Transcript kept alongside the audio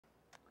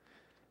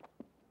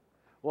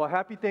Well,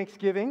 happy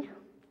Thanksgiving.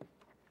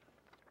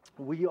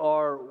 We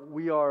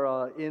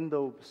are in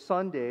the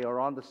Sunday or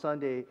on the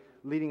Sunday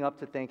leading up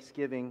to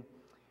Thanksgiving,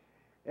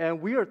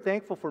 and we are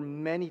thankful for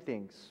many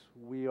things.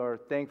 We are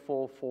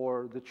thankful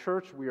for the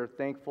church. We are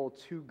thankful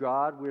to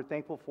God. We are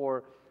thankful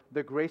for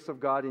the grace of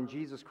God in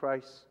Jesus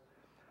Christ.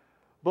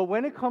 But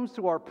when it comes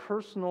to our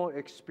personal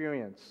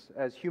experience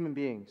as human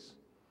beings,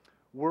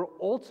 we're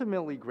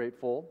ultimately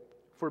grateful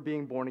for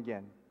being born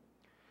again.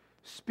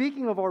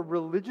 Speaking of our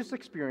religious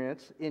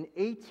experience, in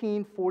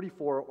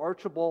 1844,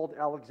 Archibald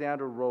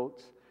Alexander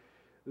wrote,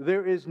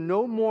 "There is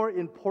no more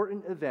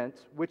important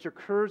event which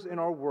occurs in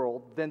our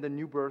world than the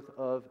new birth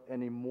of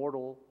an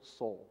immortal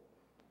soul."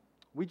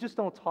 We just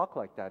don't talk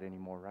like that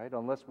anymore, right?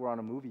 Unless we're on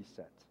a movie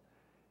set.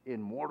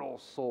 Immortal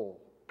soul.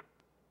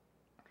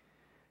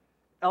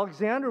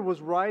 Alexander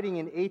was writing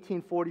in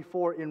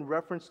 1844 in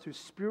reference to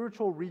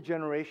spiritual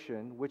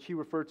regeneration, which he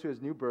referred to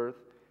as new birth,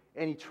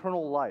 and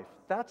eternal life.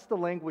 That's the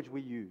language we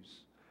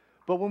use.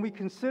 But when we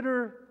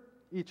consider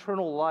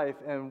eternal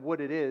life and what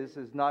it is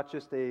not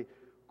just a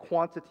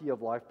quantity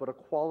of life, but a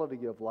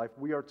quality of life,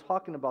 we are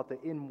talking about the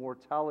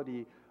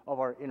immortality of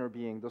our inner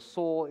being. The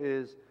soul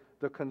is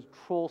the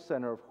control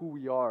center of who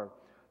we are.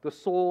 The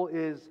soul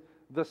is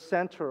the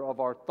center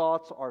of our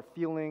thoughts, our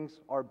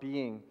feelings, our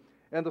being.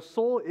 And the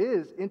soul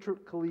is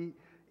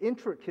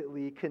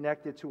intricately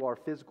connected to our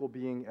physical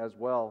being as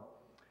well.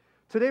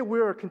 Today we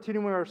are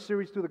continuing our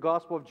series through the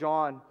Gospel of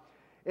John.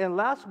 And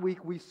last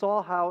week we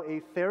saw how a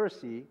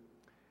Pharisee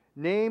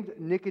named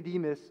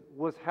Nicodemus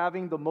was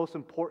having the most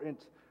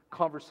important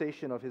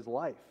conversation of his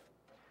life.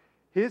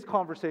 His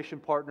conversation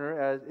partner,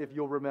 as if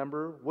you'll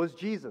remember, was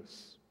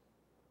Jesus.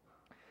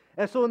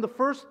 And so in the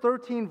first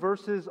 13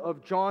 verses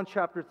of John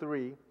chapter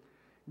 3,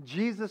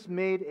 Jesus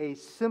made a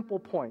simple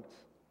point.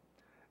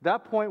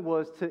 That point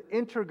was, to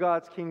enter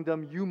God's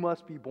kingdom, you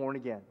must be born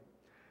again.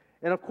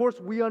 And of course,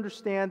 we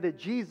understand that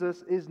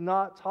Jesus is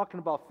not talking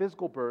about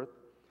physical birth.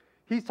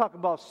 He's talking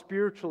about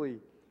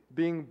spiritually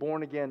being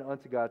born again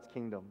unto God's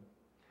kingdom.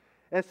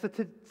 And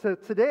so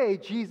today,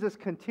 Jesus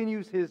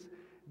continues his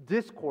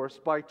discourse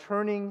by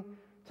turning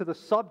to the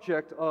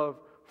subject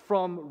of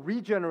from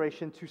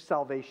regeneration to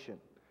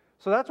salvation.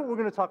 So that's what we're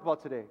going to talk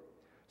about today.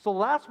 So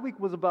last week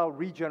was about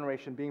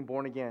regeneration, being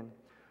born again.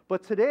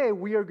 But today,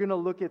 we are going to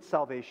look at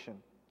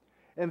salvation.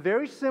 And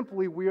very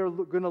simply, we are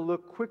going to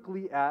look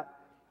quickly at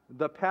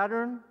the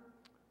pattern,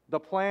 the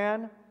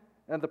plan,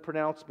 and the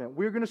pronouncement.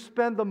 We're going to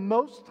spend the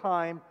most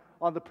time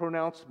on the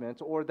pronouncement,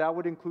 or that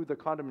would include the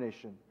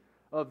condemnation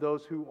of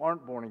those who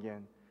aren't born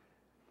again.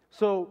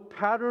 So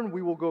pattern,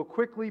 we will go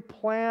quickly.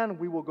 Plan,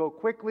 we will go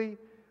quickly.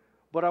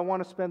 But I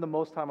want to spend the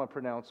most time on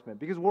pronouncement,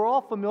 because we're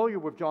all familiar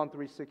with John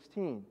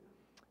 3:16.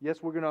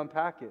 Yes, we're going to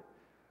unpack it.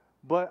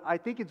 But I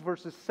think it's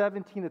verses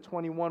 17 to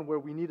 21 where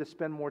we need to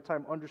spend more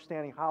time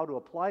understanding how to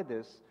apply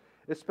this,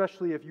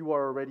 especially if you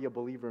are already a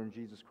believer in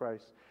Jesus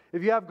Christ.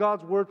 If you have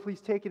God's Word,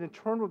 please take it and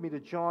turn with me to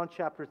John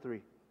chapter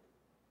 3.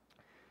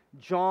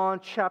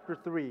 John chapter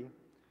 3.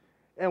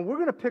 And we're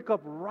going to pick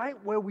up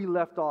right where we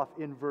left off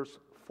in verse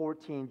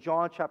 14.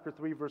 John chapter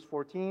 3, verse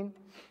 14,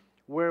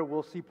 where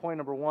we'll see point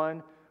number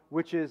 1,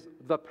 which is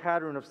the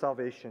pattern of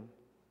salvation.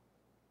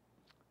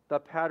 The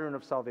pattern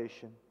of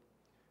salvation.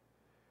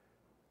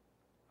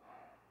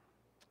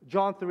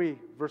 John 3,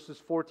 verses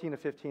 14 to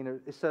 15,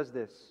 it says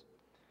this,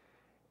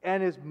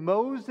 "And as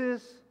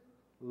Moses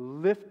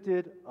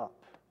lifted up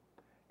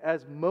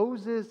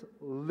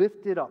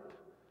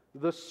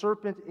the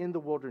serpent in the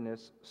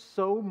wilderness,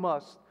 so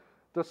must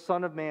the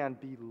Son of Man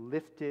be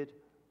lifted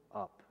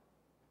up,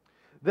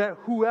 that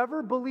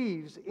whoever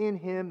believes in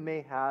him may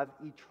have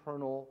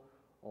eternal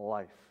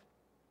life."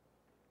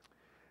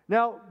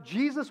 Now,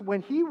 Jesus,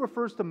 when he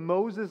refers to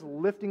Moses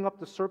lifting up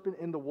the serpent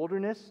in the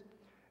wilderness,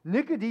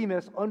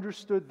 Nicodemus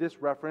understood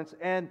this reference,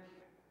 and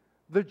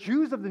the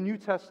Jews of the New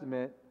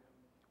Testament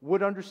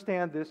would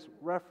understand this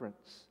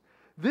reference.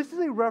 This is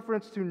a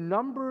reference to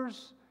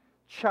Numbers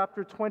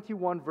chapter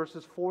 21,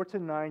 verses 4 to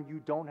 9. You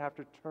don't have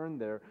to turn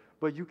there,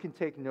 but you can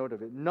take note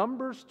of it.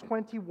 Numbers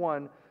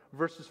 21,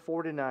 verses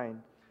 4 to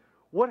 9.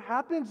 What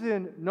happens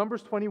in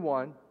Numbers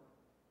 21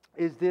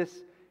 is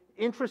this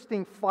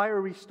interesting,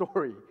 fiery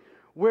story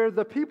where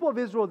the people of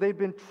Israel, they've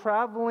been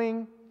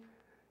traveling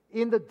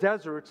in the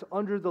desert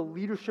under the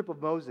leadership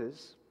of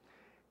Moses.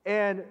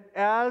 And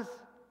as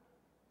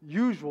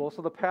usual,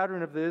 so the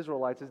pattern of the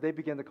Israelites is they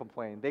begin to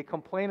complain. They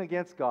complain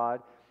against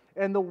God.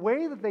 And the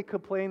way that they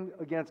complain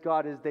against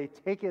God is they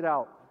take it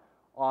out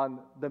on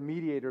the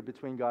mediator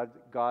between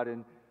God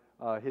and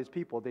his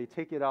people. They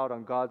take it out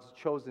on God's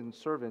chosen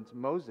servant,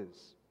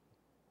 Moses.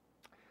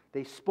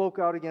 They spoke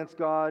out against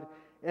God.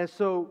 And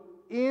so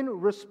in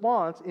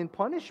response, in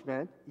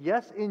punishment,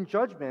 yes, in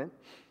judgment,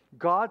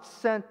 God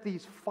sent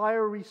these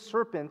fiery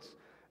serpents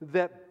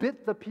that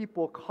bit the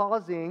people,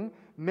 causing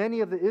many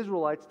of the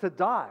Israelites to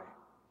die.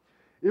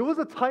 It was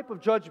a type of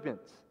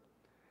judgment.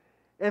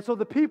 And so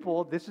the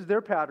people, this is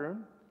their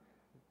pattern,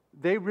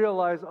 they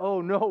realize, oh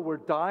no, we're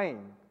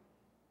dying.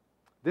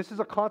 This is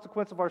a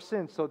consequence of our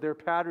sin. So their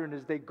pattern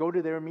is they go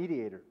to their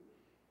mediator.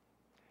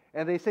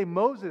 And they say,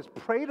 Moses,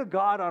 pray to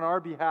God on our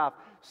behalf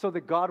so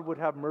that God would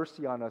have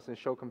mercy on us and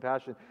show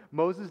compassion.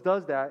 Moses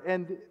does that.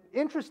 And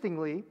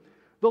interestingly,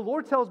 the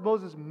Lord tells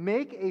Moses,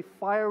 make a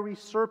fiery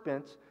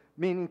serpent,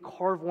 meaning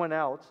carve one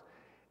out,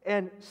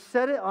 and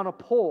set it on a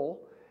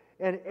pole,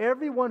 and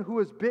everyone who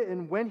is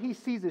bitten, when he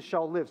sees it,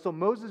 shall live. So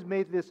Moses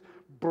made this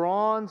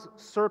bronze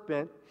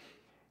serpent,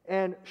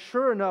 and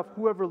sure enough,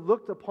 whoever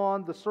looked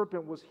upon the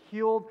serpent was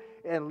healed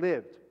and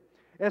lived.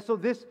 And so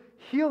this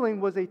healing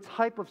was a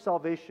type of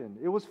salvation.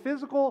 It was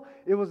physical,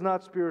 it was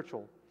not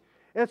spiritual.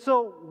 And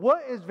so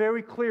what is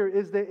very clear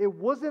is that it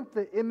wasn't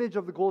the image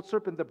of the gold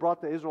serpent that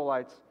brought the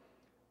Israelites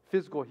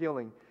physical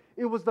healing.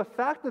 It was the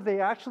fact that they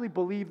actually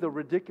believed the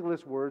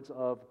ridiculous words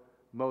of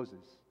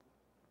Moses,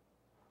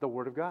 the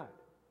Word of God.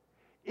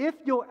 If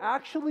you'll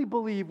actually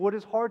believe what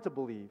is hard to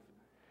believe,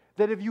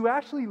 that if you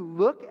actually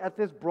look at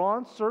this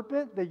bronze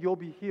serpent, that you'll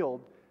be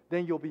healed,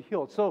 then you'll be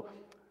healed. So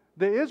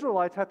the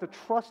Israelites had to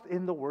trust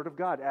in the Word of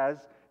God, as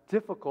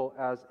difficult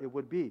as it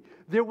would be.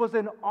 There was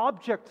an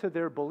object to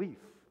their belief.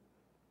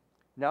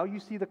 Now you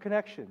see the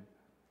connection.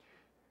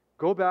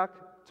 Go back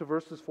to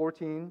verses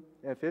 14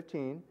 and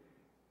 15.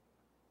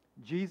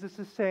 Jesus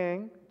is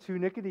saying to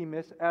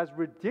Nicodemus, as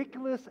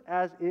ridiculous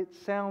as it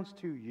sounds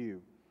to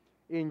you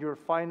in your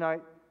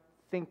finite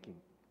thinking,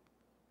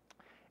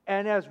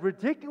 and as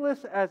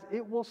ridiculous as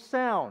it will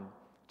sound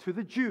to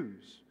the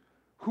Jews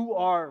who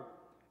are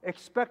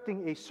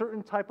expecting a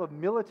certain type of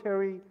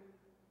military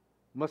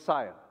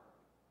Messiah.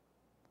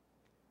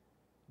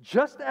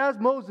 Just as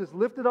Moses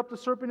lifted up the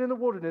serpent in the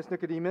wilderness,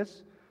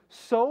 Nicodemus,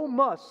 so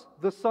must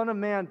the Son of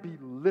Man be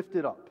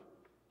lifted up.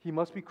 He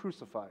must be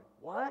crucified.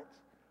 What?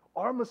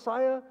 Our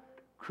Messiah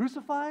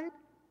crucified?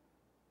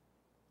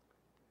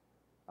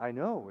 I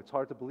know, it's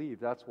hard to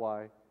believe. That's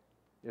why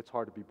it's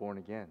hard to be born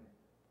again.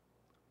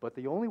 But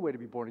the only way to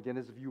be born again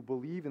is if you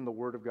believe in the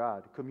Word of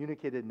God,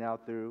 communicated now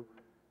through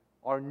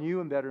our new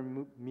and better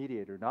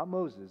mediator, not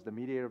Moses, the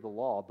mediator of the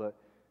law, but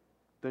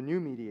the new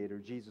mediator,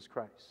 Jesus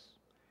Christ.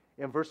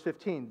 In verse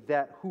 15,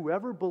 that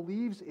whoever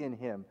believes in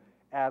him,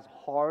 as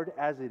hard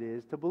as it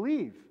is to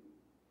believe,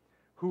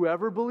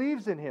 whoever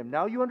believes in him,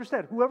 now you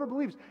understand, whoever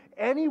believes,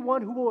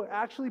 anyone who will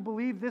actually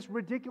believe this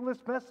ridiculous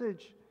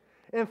message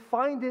and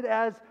find it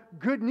as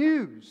good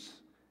news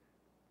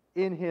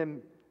in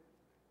him,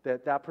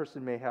 that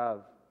person may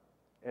have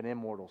an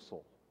immortal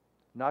soul.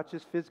 Not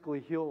just physical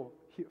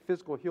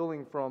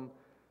healing from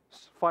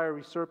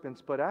fiery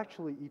serpents, but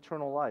actually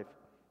eternal life.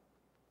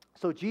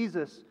 So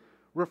Jesus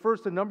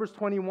refers to Numbers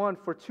 21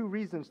 for two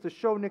reasons: to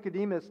show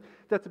Nicodemus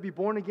that to be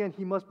born again,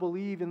 he must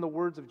believe in the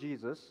words of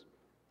Jesus,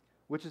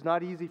 which is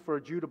not easy for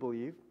a Jew to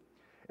believe.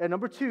 And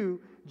number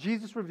two,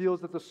 Jesus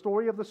reveals that the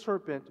story of the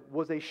serpent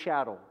was a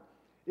shadow.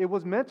 It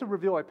was meant to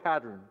reveal a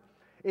pattern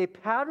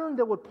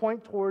that would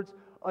point towards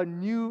a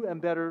new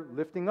and better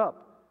lifting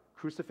up,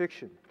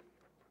 crucifixion,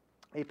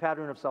 a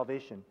pattern of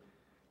salvation.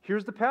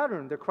 Here's the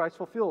pattern that Christ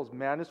fulfills.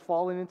 Man is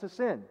fallen into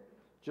sin,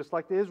 just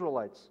like the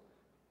Israelites.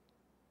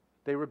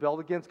 They rebelled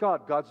against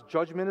God. God's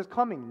judgment is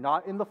coming,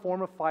 not in the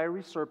form of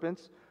fiery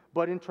serpents,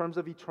 but in terms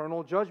of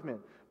eternal judgment.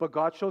 But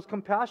God shows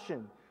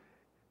compassion.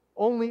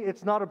 Only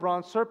it's not a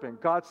bronze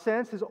serpent. God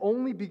sends his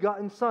only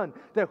begotten Son,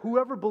 that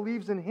whoever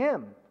believes in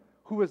him,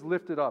 who is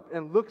lifted up,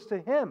 and looks to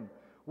him,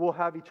 will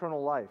have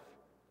eternal life.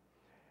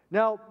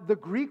 Now, the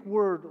Greek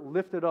word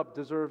lifted up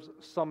deserves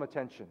some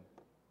attention.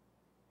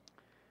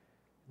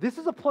 This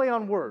is a play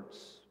on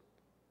words.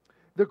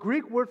 The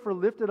Greek word for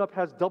lifted up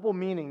has double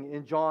meaning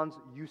in John's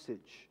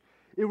usage.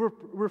 It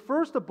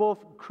refers to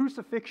both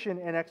crucifixion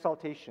and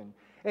exaltation.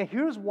 And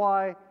here's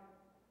why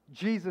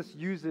Jesus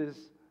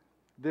uses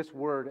this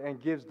word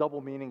and gives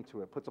double meaning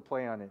to it, puts a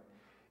play on it.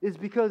 Is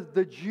because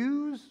the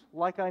Jews,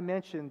 like I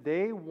mentioned,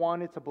 they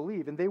wanted to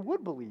believe, and they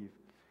would believe,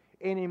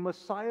 in a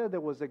Messiah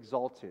that was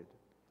exalted.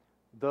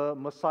 The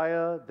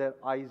Messiah that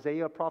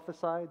Isaiah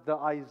prophesied,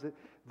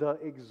 the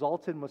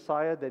exalted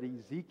Messiah that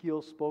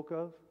Ezekiel spoke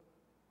of.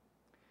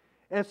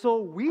 And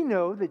so we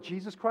know that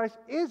Jesus Christ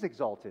is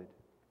exalted.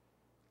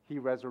 He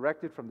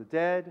resurrected from the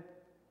dead.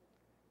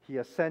 He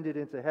ascended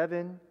into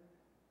heaven.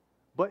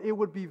 But it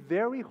would be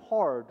very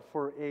hard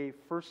for a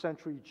first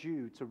century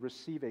Jew to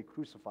receive a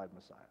crucified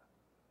Messiah.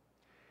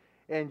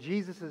 And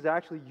Jesus is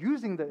actually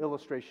using the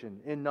illustration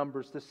in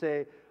Numbers to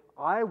say,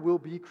 I will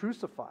be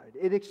crucified.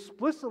 It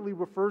explicitly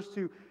refers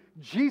to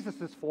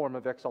Jesus' form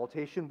of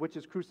exaltation, which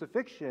is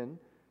crucifixion.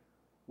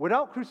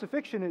 Without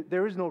crucifixion,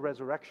 there is no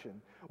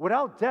resurrection.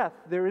 Without death,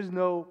 there is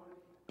no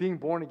being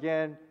born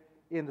again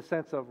in the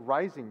sense of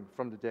rising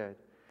from the dead.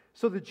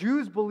 So the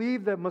Jews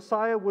believed that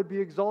Messiah would be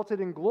exalted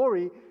in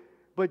glory,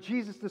 but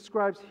Jesus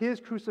describes his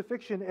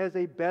crucifixion as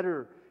a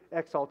better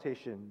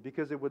exaltation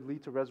because it would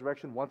lead to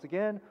resurrection. Once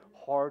again,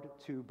 hard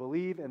to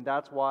believe, and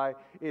that's why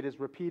it is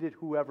repeated,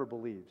 whoever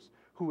believes.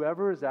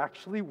 Whoever is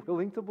actually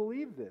willing to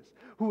believe this.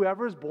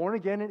 Whoever is born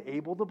again and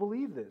able to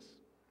believe this.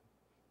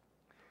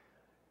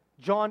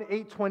 John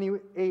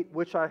 8:28,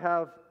 which I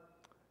have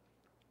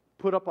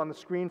put up on the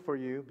screen for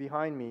you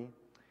behind me,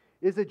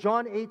 is that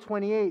John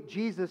 8:28,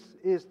 Jesus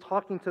is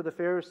talking to the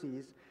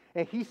Pharisees,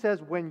 and he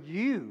says, when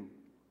you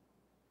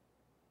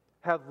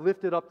have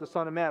lifted up the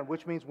Son of Man,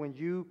 which means when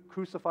you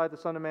crucify the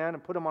Son of Man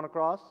and put him on a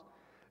cross,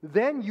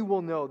 then you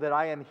will know that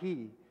I am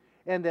he,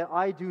 and that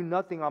I do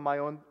nothing on my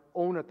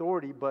own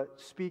authority, but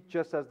speak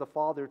just as the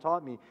Father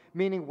taught me.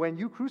 Meaning, when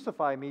you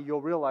crucify me,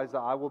 you'll realize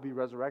that I will be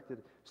resurrected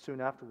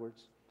soon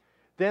afterwards.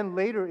 Then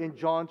later in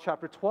John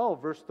chapter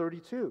 12, verse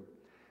 32,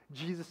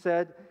 Jesus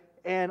said,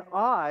 and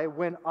I,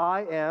 when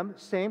I am,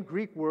 same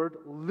Greek word,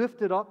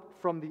 lifted up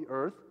from the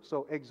earth,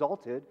 so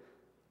exalted,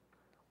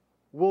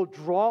 will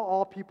draw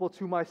all people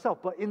to myself.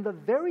 But in the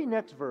very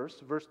next verse,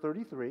 verse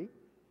 33,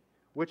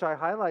 which I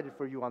highlighted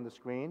for you on the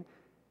screen,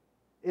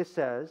 it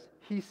says,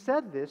 he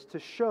said this to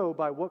show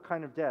by what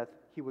kind of death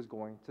he was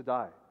going to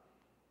die.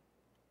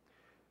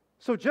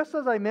 So just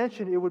as I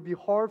mentioned, it would be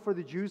hard for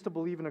the Jews to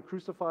believe in a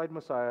crucified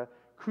Messiah.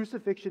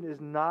 Crucifixion is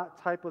not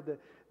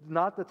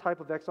the type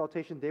of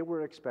exaltation they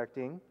were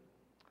expecting.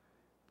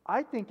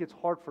 I think it's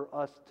hard for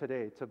us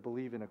today to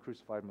believe in a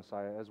crucified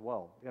Messiah as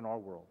well in our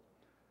world.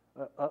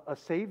 A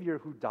Savior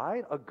who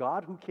died, a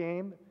God who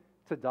came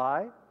to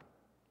die,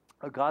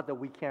 a God that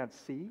we can't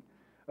see,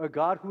 a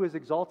God who is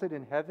exalted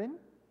in heaven.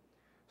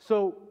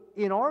 So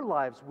in our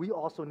lives, we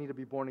also need to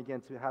be born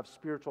again to have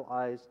spiritual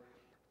eyes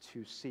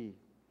to see.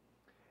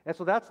 And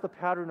so that's the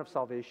pattern of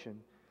salvation.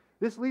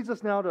 This leads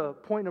us now to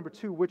point number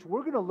 2, which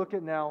we're going to look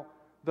at now,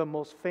 the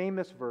most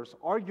famous verse,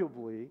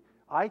 arguably,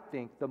 I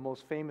think, the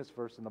most famous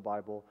verse in the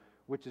Bible,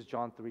 which is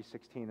John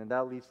 3:16, and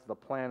that leads to the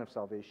plan of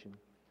salvation.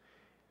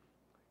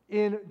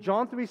 In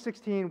John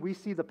 3:16, we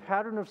see the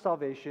pattern of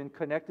salvation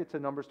connected to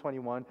Numbers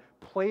 21,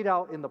 played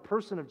out in the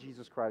person of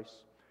Jesus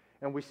Christ,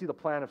 and we see the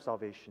plan of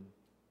salvation.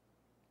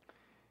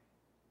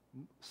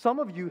 Some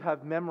of you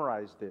have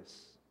memorized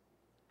this.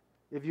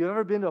 If you've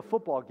ever been to a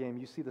football game,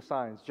 you see the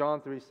signs, John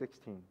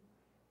 3:16,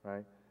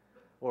 right?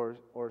 Or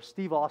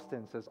Steve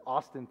Austin says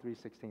Austin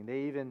 3:16.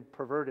 They even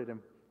perverted and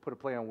put a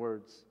play on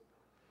words.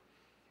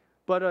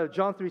 But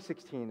John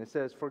 3:16, it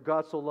says, for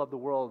God so loved the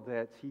world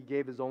that he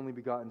gave his only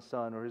begotten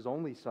Son, or his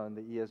only Son,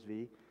 the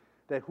ESV,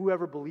 that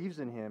whoever believes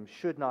in him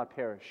should not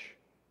perish,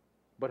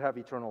 but have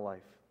eternal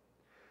life.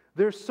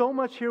 There's so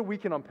much here we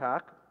can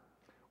unpack.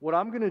 What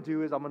I'm going to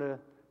do is I'm going to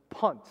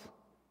punt.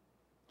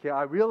 Okay,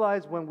 I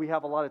realize when we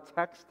have a lot of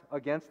text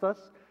against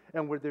us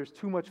and where there's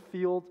too much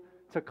field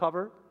to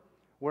cover,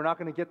 we're not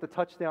going to get the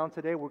touchdown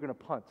today. We're going to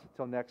punt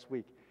till next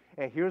week.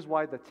 And here's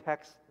why the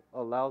text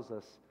allows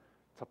us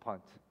to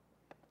punt.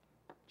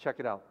 Check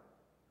it out.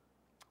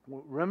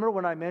 Remember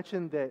when I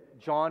mentioned that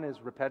John is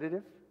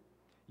repetitive?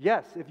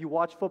 Yes, if you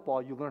watch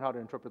football, you learn how to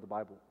interpret the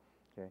Bible.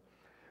 Okay,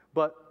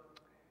 but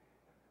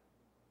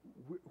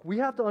we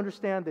have to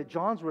understand that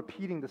John's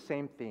repeating the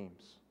same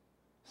themes.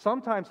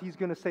 Sometimes he's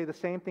going to say the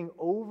same thing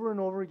over and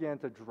over again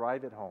to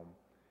drive it home.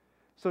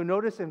 So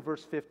notice in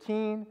verse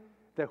 15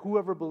 that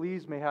whoever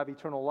believes may have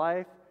eternal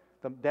life.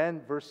 Then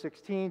verse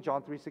 16,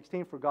 John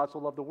 3:16, for God so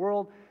loved the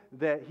world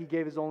that he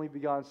gave his only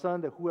begotten Son,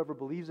 that whoever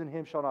believes in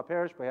him shall not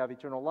perish but have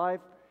eternal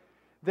life.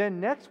 Then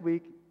next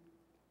week,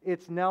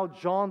 it's now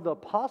John the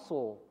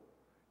Apostle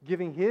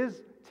giving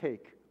his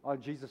take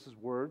on Jesus'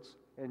 words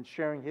and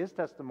sharing his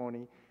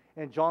testimony.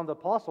 And John the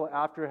Apostle,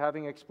 after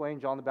having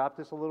explained John the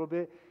Baptist a little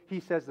bit, he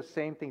says the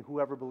same thing,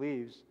 whoever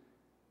believes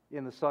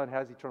in the Son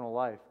has eternal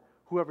life.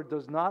 Whoever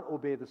does not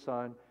obey the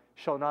Son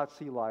shall not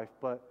see life,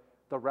 but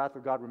the wrath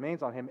of God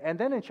remains on him. And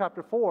then in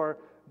chapter 4,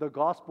 the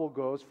gospel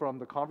goes from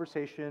the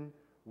conversation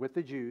with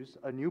the Jews,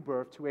 a new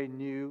birth, to a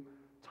new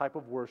type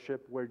of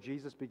worship where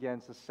Jesus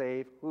begins to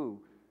save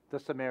who? The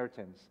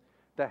Samaritans,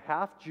 the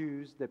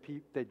half-Jews that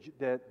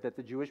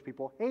the Jewish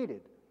people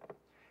hated.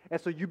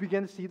 And so you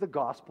begin to see the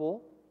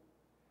gospel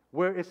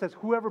where it says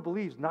whoever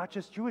believes, not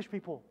just Jewish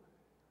people.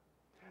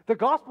 The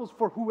gospel is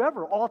for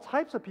whoever, all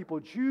types of people,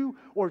 Jew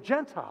or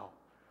Gentile.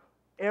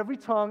 Every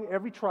tongue,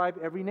 every tribe,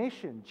 every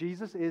nation.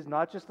 Jesus is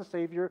not just the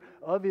Savior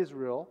of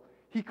Israel.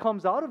 He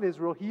comes out of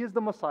Israel. He is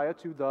the Messiah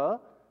to the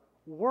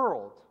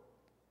world.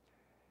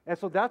 And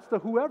so that's the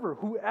whoever.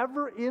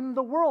 Whoever in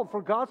the world.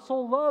 For God so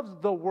loves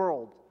the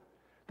world.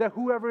 That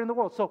whoever in the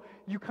world. So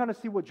you kind of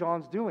see what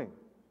John's doing.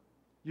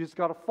 You just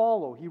got to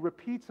follow. He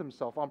repeats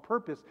himself on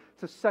purpose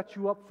to set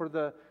you up for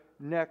the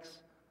next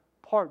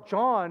part.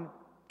 John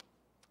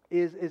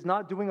is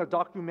not doing a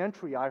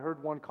documentary. I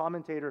heard one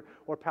commentator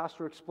or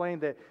pastor explain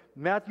that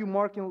Matthew,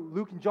 Mark, and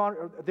Luke, and John,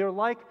 they're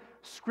like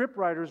script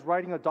writers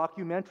writing a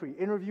documentary,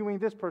 interviewing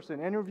this person,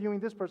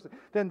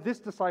 then this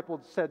disciple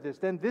said this,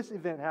 then this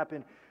event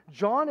happened.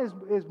 John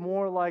is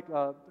more like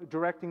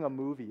directing a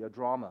movie, a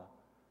drama.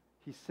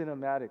 He's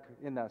cinematic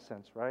in that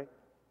sense, right?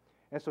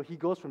 And so he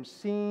goes from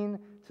scene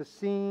to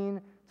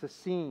scene to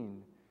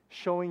scene,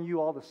 showing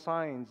you all the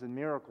signs and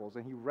miracles,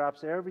 and he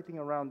wraps everything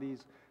around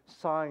these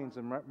signs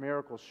and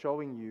miracles,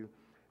 showing you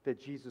that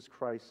Jesus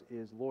Christ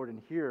is Lord.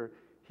 And here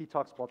he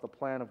talks about the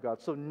plan of God.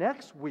 So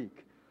next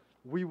week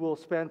we will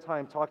spend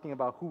time talking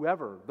about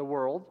whoever the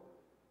world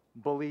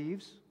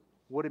believes,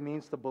 what it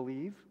means to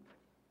believe.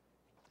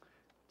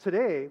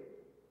 Today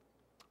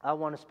I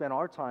want to spend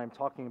our time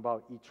talking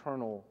about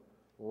eternal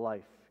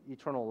life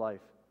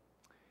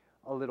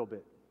a little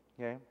bit.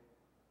 Okay.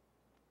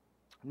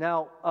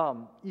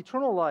 Now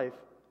eternal life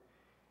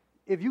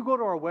If you go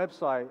to our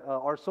website,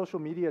 our social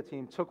media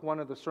team took one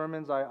of the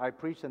sermons I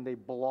preached and they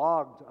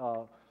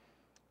blogged.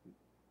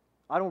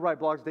 I don't write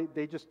blogs.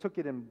 They just took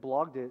it and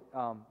blogged it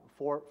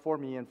for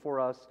me and for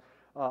us.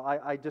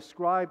 I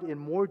described in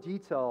more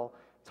detail,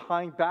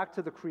 tying back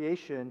to the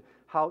creation,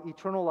 how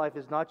eternal life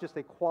is not just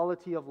a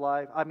quality of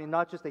life,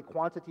 not just a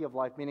quantity of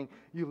life, meaning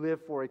you live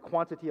for a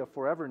quantity of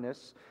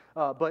foreverness,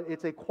 but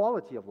it's a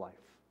quality of life.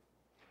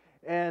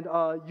 And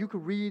you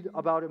could read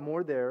about it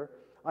more there.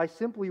 I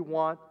simply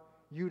want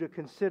you to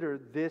consider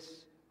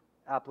this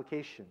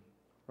application,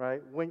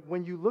 right?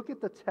 When you look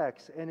at the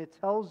text and it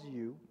tells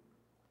you,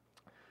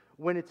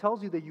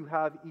 that you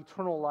have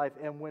eternal life,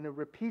 and when it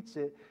repeats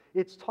it,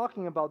 it's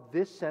talking about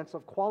this sense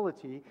of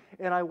quality.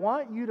 And I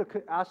want you to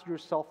ask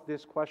yourself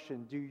this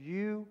question: do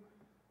you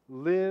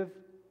live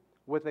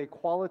with a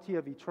quality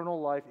of eternal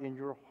life in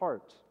your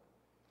heart?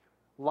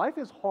 Life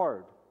is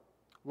hard.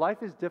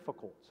 Life is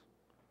difficult.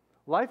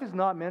 Life is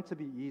not meant to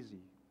be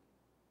easy.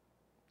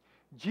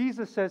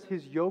 Jesus says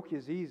his yoke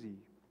is easy.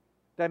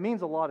 That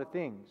means a lot of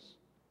things.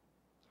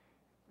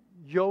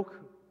 Yoke,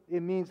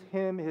 it means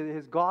him,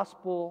 his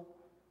gospel.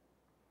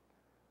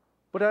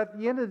 But at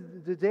the end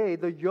of the day,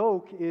 the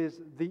yoke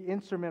is the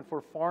instrument for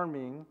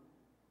farming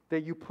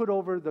that you put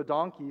over the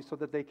donkeys so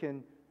that they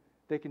can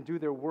do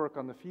their work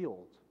on the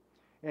field.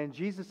 And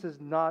Jesus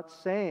is not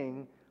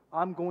saying,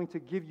 I'm going to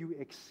give you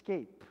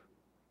escape.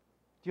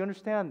 Do you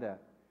understand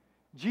that?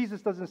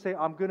 Jesus doesn't say,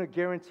 I'm going to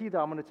guarantee that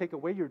I'm going to take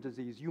away your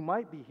disease. You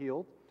might be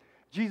healed.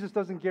 Jesus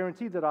doesn't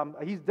guarantee that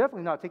he's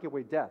definitely not taking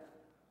away death.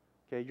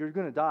 Okay, you're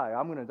going to die.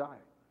 I'm going to die.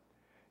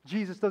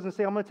 Jesus doesn't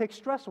say, I'm going to take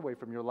stress away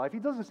from your life. He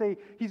doesn't say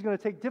he's going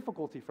to take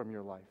difficulty from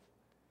your life.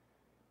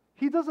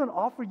 He doesn't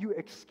offer you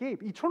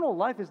escape. Eternal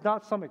life is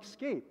not some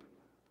escape.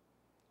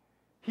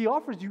 He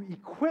offers you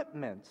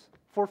equipment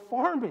for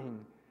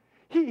farming.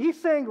 He's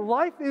saying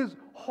life is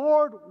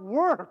hard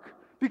work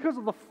because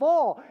of the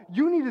fall.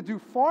 You need to do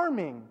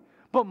farming.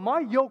 But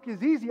my yoke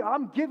is easy.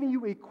 I'm giving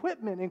you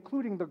equipment,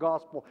 including the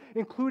gospel,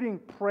 including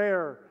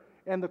prayer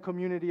and the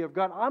community of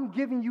God. I'm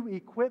giving you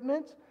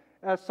equipment,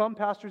 as some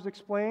pastors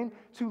explain,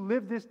 to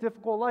live this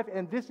difficult life.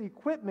 And this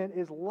equipment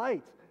is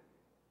light.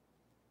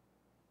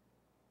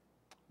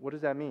 What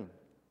does that mean?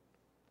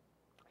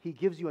 He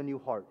gives you a new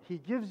heart. He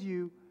gives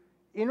you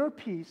inner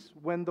peace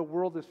when the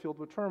world is filled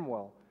with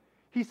turmoil.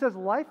 He says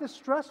life is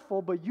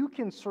stressful, but you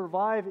can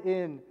survive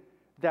in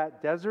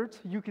that desert.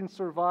 You can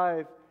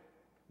survive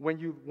when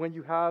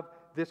you have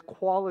this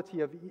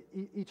quality of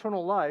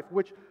eternal life,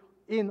 which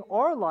in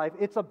our life,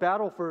 it's a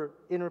battle for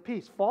inner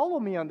peace. Follow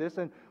me on this,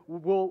 and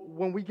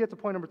when we get to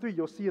point number 3,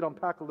 you'll see it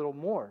unpack a little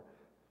more.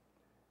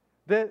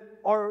 That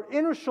our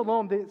inner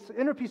shalom, this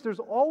inner peace, there's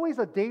always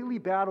a daily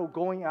battle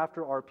going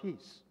after our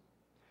peace.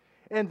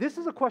 And this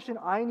is a question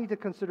I need to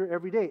consider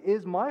every day.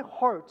 Is my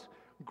heart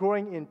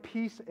growing in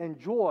peace and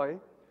joy,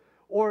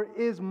 or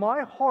is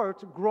my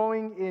heart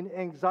growing in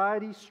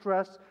anxiety,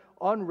 stress,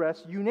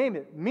 unrest, you name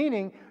it?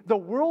 Meaning, the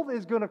world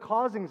is going to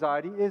cause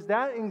anxiety. Is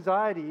that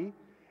anxiety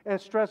and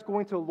stress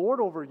going to lord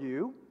over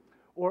you,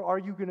 or are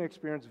you going to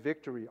experience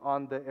victory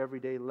on the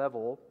everyday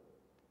level?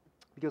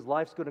 Because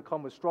life's going to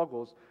come with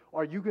struggles.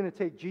 Are you going to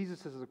take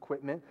Jesus'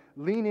 equipment,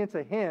 lean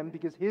into him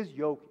because his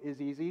yoke is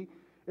easy,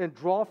 and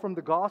draw from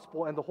the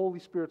gospel and the Holy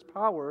Spirit's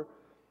power?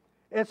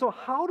 And so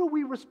how do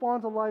we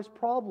respond to life's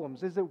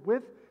problems? Is it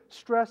with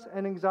stress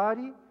and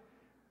anxiety?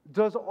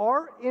 Does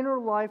our inner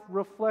life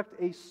reflect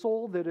a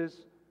soul that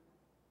is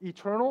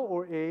eternal,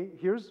 or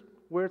here's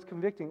where it's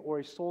convicting, or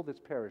a soul that's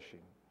perishing?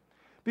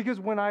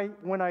 Because when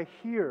I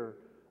hear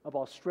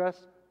about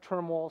stress,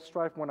 turmoil,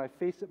 strife, when I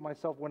face it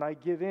myself, when I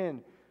give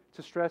in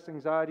to stress,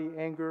 anxiety,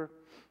 anger,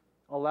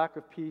 a lack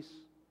of peace,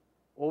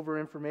 over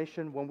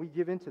information, when we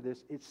give into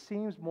this, it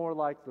seems more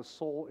like the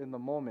soul in the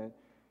moment.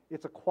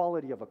 It's a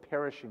quality of a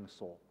perishing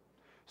soul.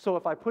 So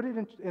if I put it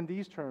in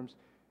these terms,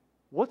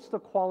 what's the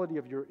quality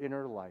of your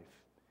inner life?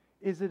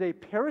 Is it a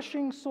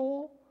perishing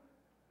soul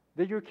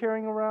that you're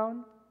carrying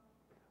around?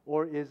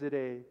 Or is it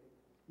a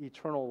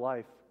eternal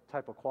life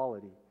type of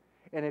quality?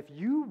 And if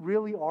you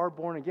really are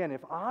born again,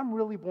 if I'm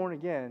really born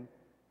again,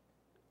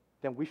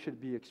 then we should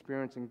be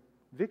experiencing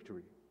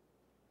victory.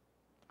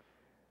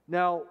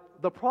 Now,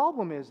 the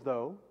problem is,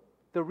 though,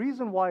 the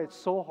reason why it's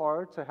so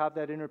hard to have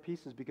that inner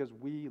peace is because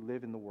we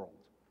live in the world.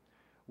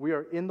 We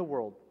are in the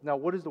world. Now,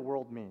 what does the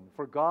world mean?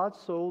 For God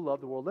so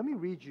loved the world. Let me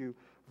read you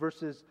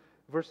verses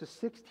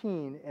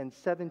 16 and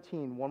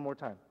 17 one more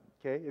time.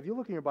 Okay? If you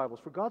look in your Bibles,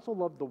 for God so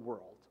loved the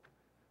world.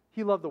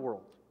 He loved the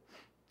world,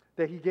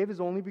 that he gave his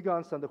only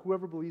begotten Son, that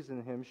whoever believes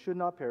in him should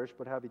not perish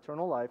but have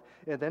eternal life.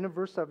 And then in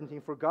verse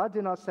 17, for God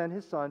did not send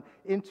his Son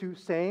into,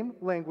 same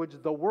language,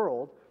 the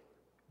world,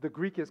 the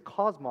Greek is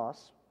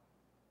cosmos,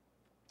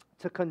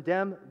 to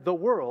condemn the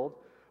world,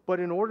 but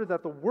in order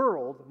that the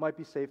world might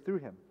be saved through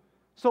him.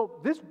 So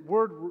this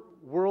word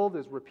world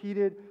is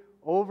repeated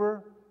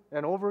over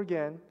and over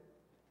again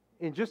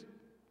in just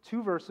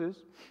 2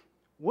 verses.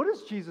 What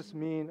does Jesus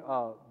mean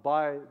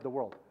by the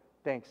world?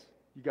 Thanks.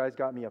 You guys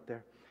got me up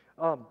there.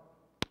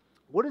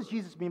 What does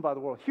Jesus mean by the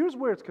world? Here's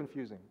where it's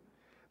confusing.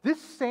 This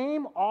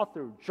same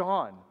author,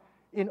 John,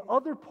 In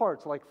other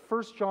parts, like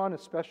 1 John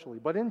especially,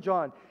 but in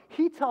John,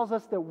 he tells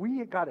us that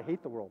we got to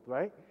hate the world,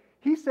 right?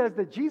 He says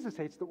that Jesus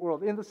hates the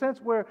world in the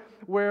sense where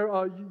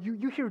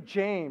you hear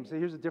James,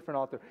 here's a different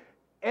author,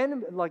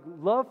 like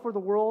love for the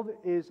world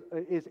is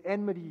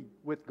enmity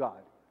with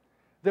God.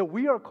 That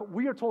we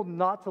are told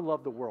not to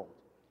love the world.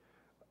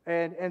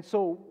 And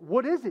so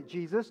what is it,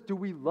 Jesus? Do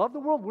we love the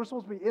world? We're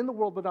supposed to be in the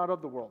world but not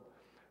of the world.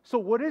 So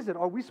what is it?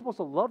 Are we supposed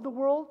to love the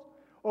world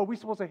or are we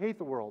supposed to hate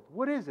the world?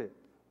 What is it?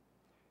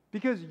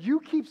 Because you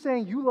keep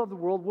saying you love the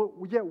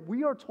world, yet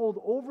we are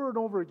told over and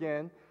over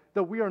again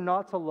that we are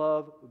not to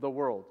love the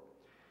world.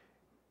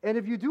 And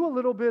if you do a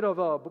little bit of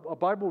a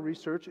Bible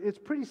research, it's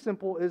pretty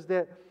simple, is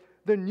that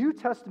the New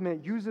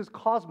Testament uses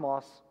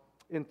cosmos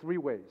in three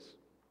ways.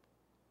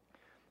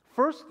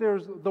 First,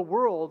 there's the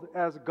world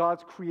as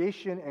God's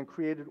creation and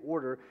created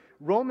order.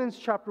 Romans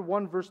chapter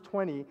 1, verse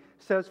 20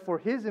 says, "For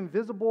his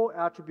invisible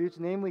attributes,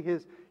 namely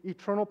his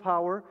eternal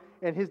power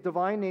and his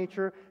divine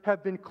nature,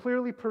 have been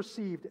clearly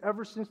perceived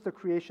ever since the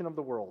creation of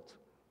the world,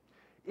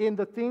 in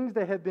the things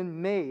that have been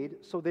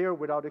made, so they are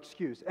without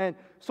excuse." And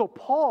so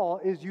Paul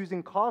is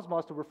using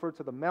cosmos to refer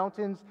to the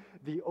mountains,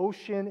 the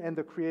ocean, and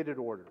the created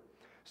order.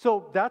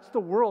 So that's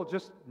the world,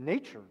 just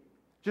nature,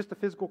 just the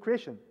physical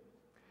creation.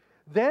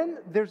 Then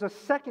there's a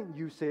second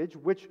usage,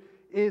 which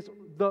is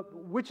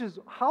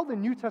how the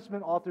New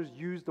Testament authors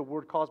use the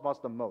word cosmos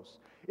the most.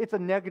 It's a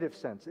negative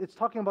sense. It's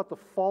talking about the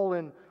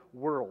fallen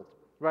world,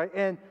 right?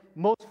 And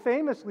most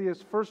famously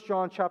is 1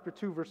 John chapter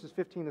 2, verses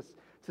 15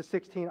 to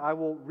 16. I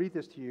will read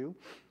this to you.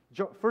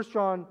 1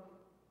 John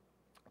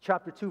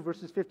chapter 2,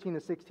 verses 15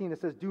 to 16, it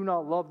says, "Do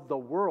not love the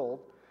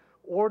world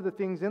or the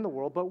things in the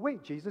world." But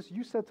wait, Jesus,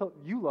 you said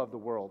you love the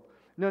world.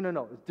 No.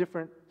 It's a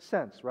different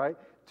sense, right?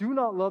 "Do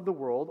not love the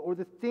world or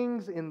the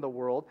things in the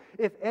world.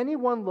 If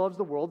anyone loves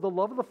the world, the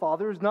love of the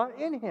Father is not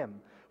in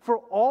him. For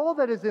all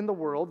that is in the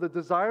world, the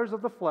desires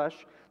of the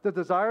flesh, the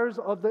desires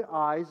of the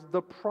eyes,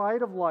 the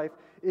pride of life,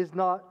 is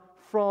not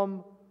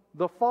from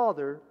the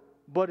Father,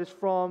 but is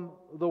from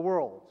the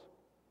world."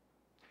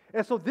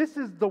 And so this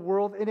is the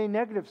world in a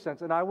negative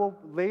sense. And I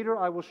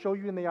will show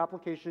you in the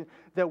application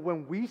that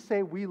when we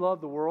say we love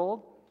the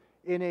world,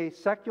 in a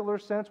secular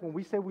sense, when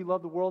we say we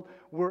love the world,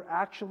 we're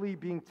actually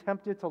being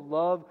tempted to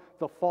love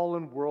the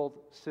fallen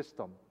world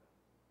system.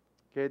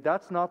 Okay,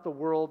 that's not the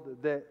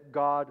world that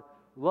God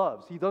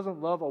loves. He doesn't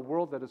love a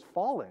world that is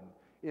fallen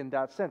in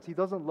that sense. He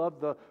doesn't love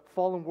the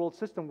fallen world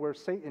system where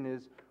Satan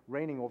is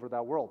reigning over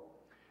that world.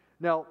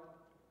 Now,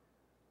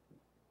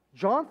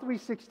 John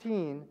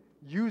 3:16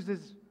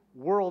 uses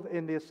world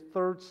in this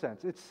third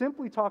sense. It's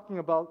simply talking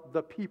about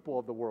the people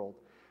of the world.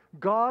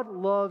 God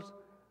loves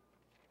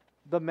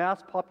the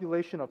mass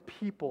population of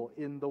people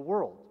in the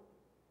world.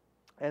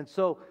 And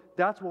so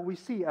that's what we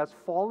see. As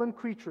fallen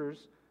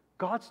creatures,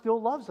 God still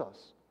loves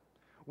us.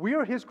 We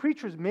are his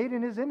creatures made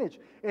in his image,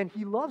 and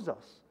he loves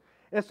us.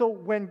 And so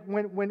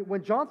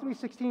when John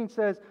 3:16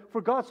 says,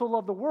 "For God so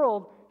loved the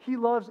world," he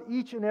loves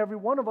each and every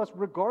one of us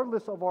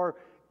regardless of our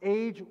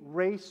age,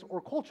 race,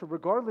 or culture.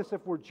 Regardless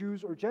if we're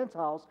Jews or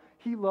Gentiles,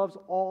 he loves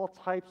all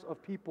types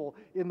of people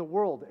in the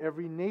world,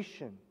 every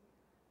nation.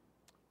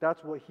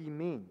 That's what he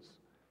means.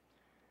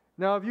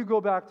 Now, if you go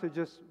back to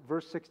just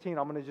verse 16,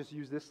 I'm going to just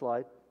use this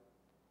slide.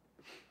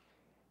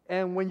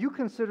 "And when you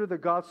consider that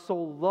God so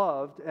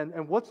loved,"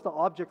 and what's the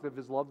object of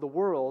his love? The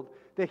world,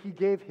 "that he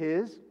gave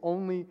his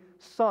only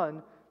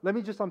Son." Let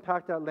me just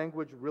unpack that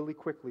language really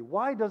quickly.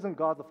 Why doesn't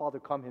God the Father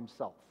come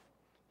himself?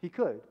 He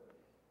could.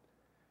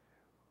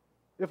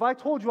 If I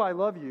told you I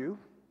love you,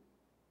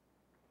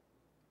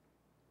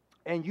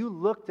 and you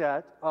looked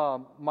at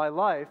my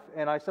life,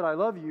 and I said I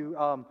love you,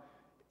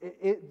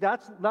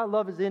 that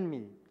love is in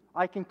me.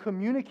 I can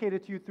communicate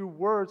it to you through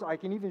words. I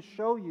can even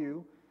show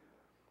you.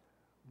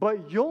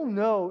 But you'll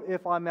know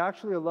if I'm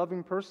actually a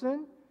loving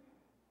person,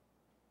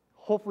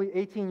 hopefully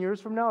 18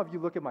 years from now, if you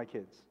look at my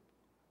kids.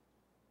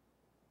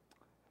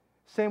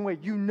 Same way,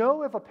 you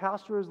know if a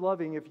pastor is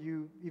loving if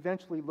you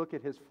eventually look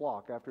at his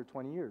flock after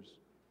 20 years.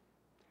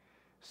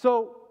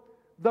 So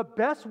the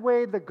best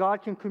way that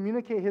God can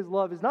communicate his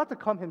love is not to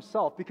come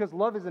himself, because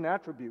love is an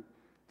attribute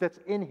that's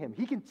in him.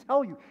 He can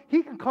tell you.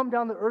 He can come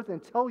down to earth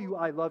and tell you,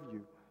 "I love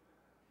you."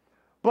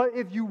 But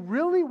if you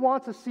really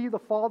want to see the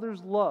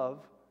Father's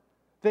love,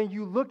 then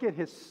you look at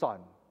his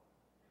Son,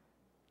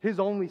 his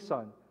only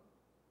Son.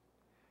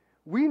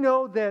 We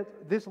know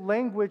that this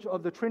language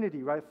of the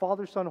Trinity, right,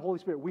 Father, Son, Holy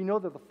Spirit, we know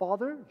that the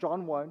Father,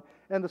 John 1,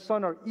 and the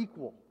Son are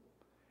equal.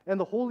 And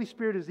the Holy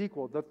Spirit is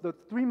equal. The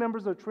three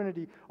members of the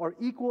Trinity are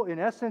equal in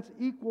essence,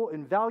 equal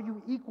in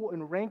value, equal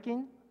in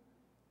ranking.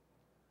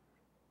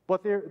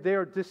 But they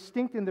are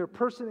distinct in their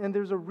person, and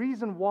there's a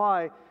reason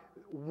why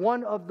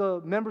one of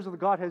the members of the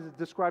Godhead is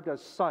described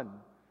as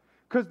Son.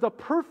 Because the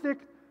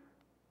perfect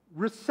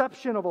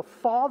reception of a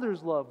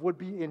father's love would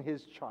be in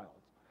his child.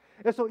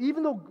 And so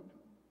even though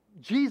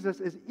Jesus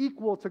is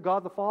equal to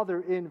God the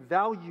Father in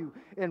value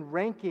and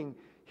ranking,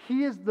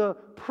 he is the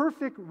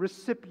perfect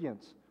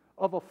recipient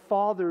of a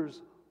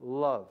father's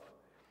love.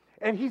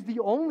 And he's the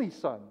only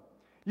Son.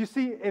 You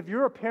see, if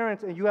you're a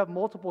parent and you have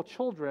multiple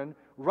children,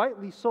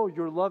 rightly so,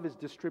 your love is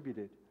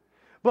distributed.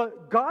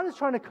 But God is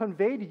trying to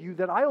convey to you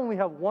that I only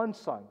have one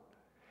son.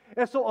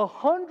 And so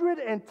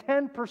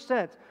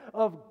 110%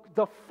 of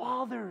the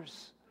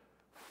Father's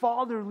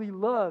fatherly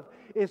love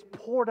is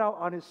poured out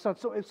on his son.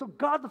 So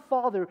God the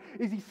Father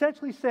is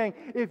essentially saying,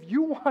 if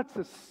you want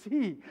to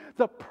see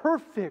the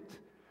perfect,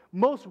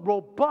 most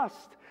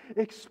robust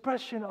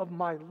expression of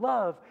my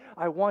love,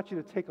 I want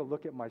you to take a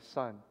look at my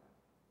son.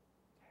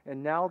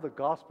 And now the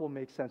gospel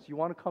makes sense. You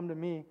want to come to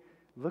me?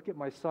 Look at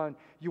my son.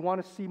 You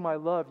want to see my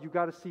love? You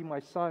got to see my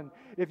son.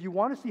 If you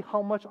want to see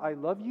how much I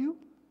love you,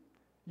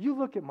 you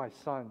look at my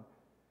son.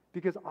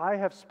 Because I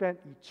have spent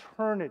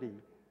eternity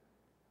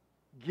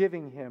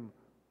giving him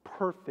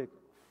perfect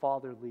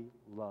fatherly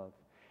love.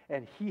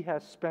 And he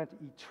has spent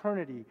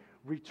eternity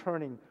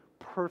returning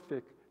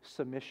perfect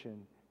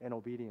submission and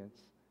obedience.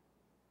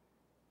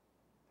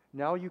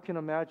 Now you can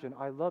imagine,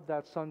 I love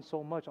that son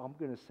so much, I'm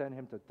going to send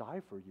him to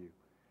die for you.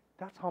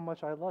 That's how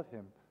much I love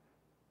him.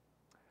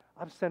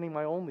 I'm sending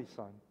my only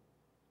son.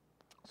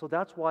 So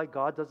that's why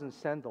God doesn't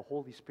send the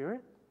Holy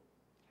Spirit.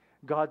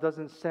 God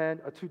doesn't send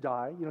to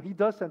die. He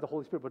does send the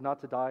Holy Spirit, but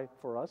not to die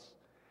for us.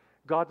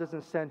 God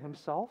doesn't send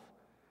himself.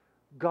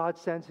 God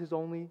sends his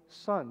only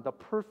son, the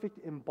perfect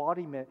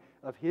embodiment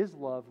of his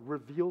love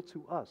revealed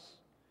to us.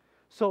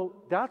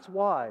 So that's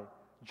why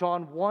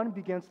John 1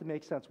 begins to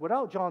make sense.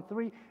 Without John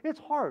 3, it's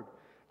hard.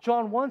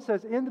 John 1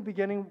 says, in the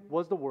beginning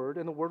was the Word,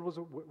 and the Word was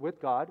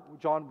with God.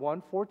 John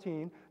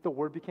 1:14, the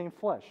Word became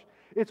flesh.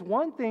 It's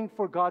one thing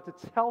for God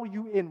to tell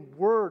you in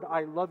word,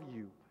 I love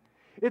you.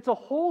 It's a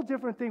whole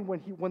different thing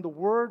when the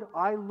word,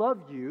 I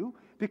love you,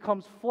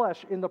 becomes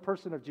flesh in the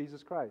person of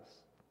Jesus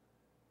Christ.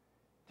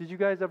 Did you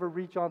guys ever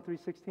read John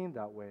 3:16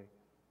 that way?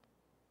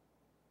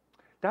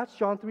 That's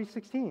John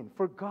 3:16.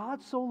 For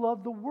God so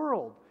loved the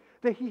world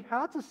that he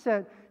had to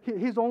send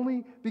his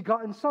only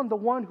begotten son, the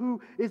one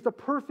who is the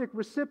perfect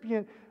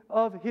recipient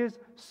of his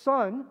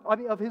son,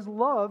 of his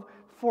love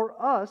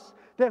for us,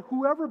 that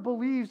whoever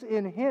believes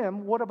in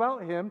him, what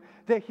about him?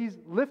 That he's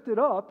lifted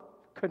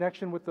up,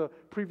 connection with the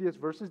previous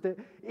verses, that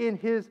in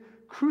his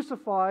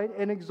crucified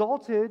and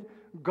exalted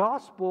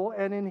gospel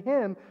and in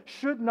him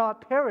should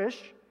not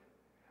perish,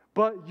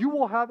 but you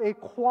will have a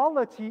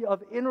quality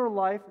of inner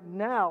life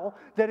now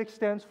that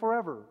extends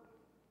forever.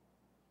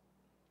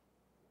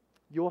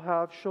 You'll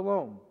have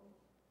shalom.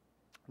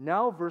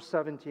 Now, verse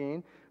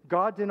 17,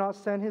 God did not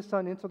send his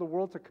son into the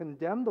world to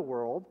condemn the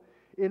world,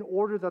 in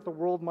order that the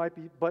world might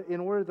be, but in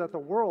order that the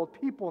world,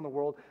 people in the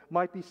world,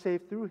 might be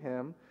saved through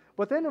him.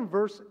 But then in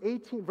verses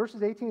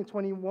 18 and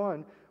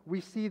 21,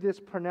 we see this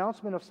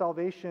pronouncement of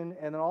salvation,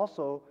 and then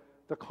also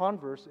the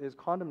converse is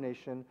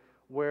condemnation,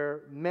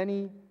 where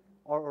many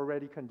are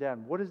already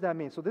condemned. What does that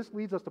mean? So this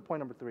leads us to point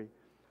number 3.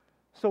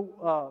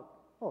 So,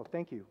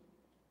 thank you.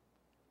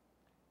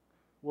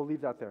 We'll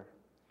leave that there.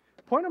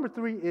 Point number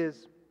 3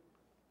 is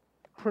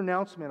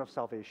pronouncement of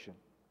salvation.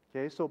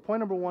 Okay, so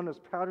point number 1 is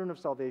pattern of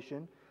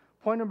salvation.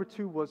 Point number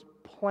 2 was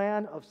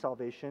plan of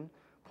salvation.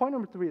 Point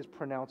number 3 is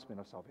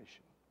pronouncement of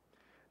salvation.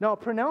 Now,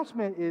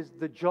 pronouncement is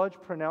the judge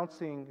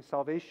pronouncing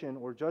salvation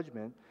or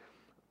judgment.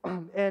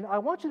 And I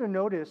want you to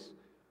notice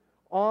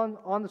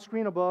on the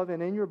screen above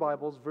and in your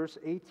Bibles, verse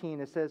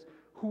 18, it says,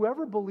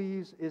 whoever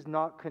believes is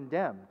not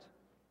condemned,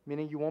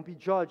 meaning you won't be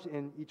judged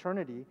in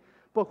eternity.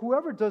 But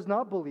whoever does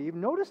not believe,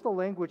 notice the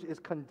language is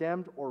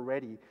condemned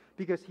already,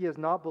 because he has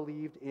not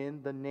believed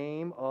in the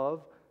name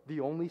of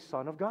the only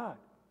Son of God.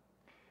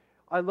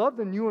 I love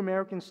the New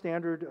American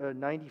Standard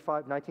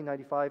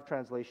 1995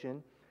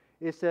 translation.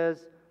 It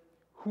says,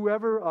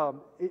 whoever,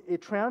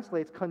 it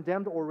translates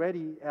condemned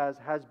already as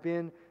has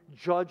been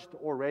judged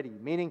already,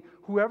 meaning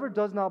whoever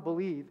does not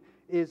believe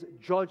is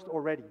judged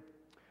already.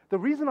 The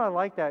reason I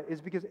like that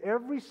is because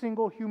every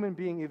single human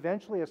being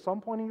eventually at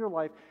some point in your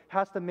life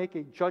has to make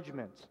a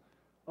judgment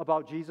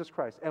about Jesus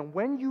Christ. And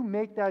when you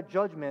make that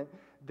judgment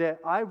that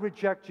I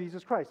reject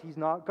Jesus Christ, he's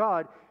not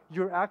God,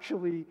 you're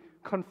actually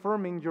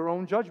confirming your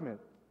own judgment.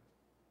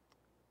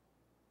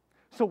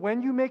 So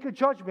when you make a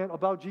judgment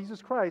about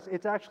Jesus Christ,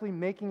 it's actually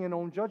making an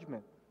own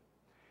judgment.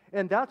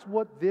 And that's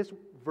what this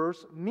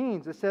verse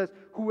means. It says,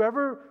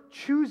 whoever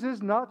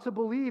chooses not to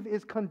believe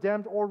is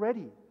condemned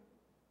already.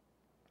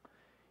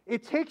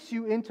 It takes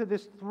you into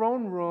this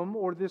throne room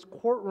or this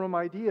courtroom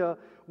idea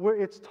where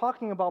it's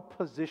talking about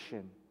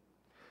position.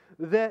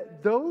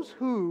 That those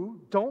who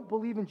don't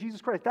believe in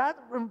Jesus Christ, that,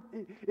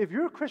 if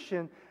you're a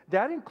Christian,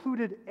 that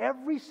included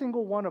every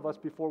single one of us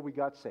before we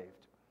got saved.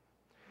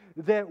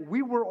 That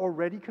we were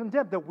already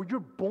condemned, that you're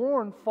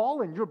born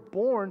fallen, you're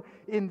born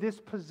in this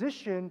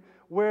position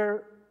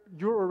where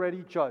you're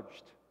already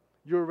judged,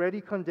 you're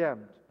already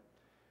condemned,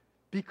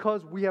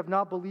 because we have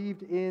not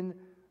believed in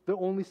the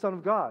only Son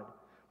of God.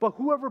 But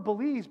whoever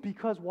believes,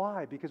 because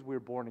why? Because we're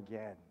born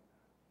again.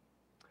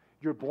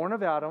 You're born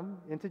of Adam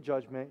into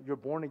judgment, you're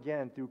born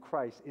again through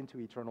Christ into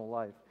eternal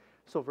life.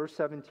 So verse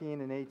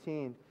 17 and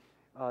 18,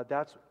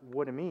 that's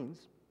what it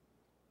means.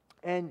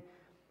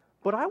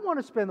 But I want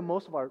to spend the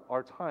most of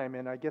our time,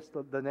 and I guess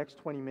the next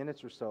 20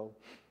 minutes or so,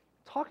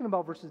 talking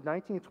about verses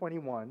 19 and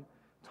 21,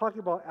 talking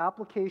about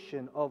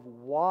application of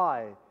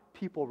why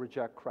people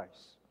reject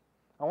Christ.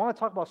 I want to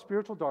talk about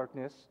spiritual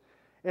darkness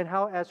and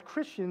how, as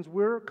Christians,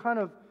 we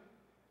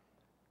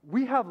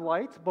have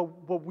light,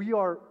 but we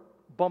are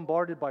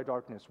bombarded by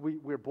darkness.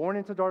 We're born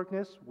into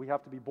darkness. We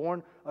have to be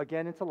born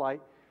again into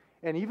light.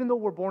 And even though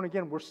we're born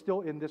again, we're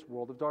still in this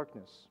world of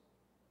darkness.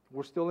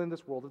 We're still in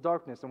this world of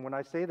darkness. And when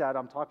I say that,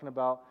 I'm talking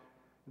about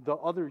the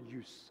other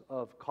use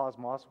of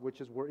cosmos,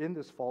 which is we're in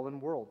this fallen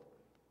world.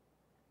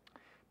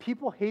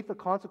 People hate the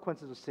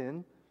consequences of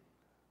sin,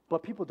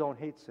 but people don't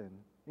hate sin,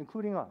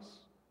 including us,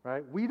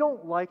 right? We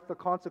don't like the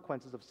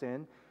consequences of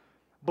sin,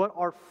 but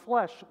our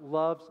flesh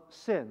loves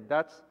sin.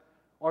 That's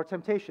our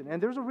temptation.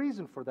 And there's a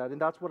reason for that, and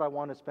that's what I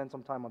want to spend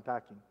some time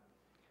unpacking.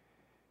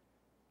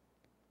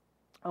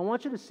 I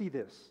want you to see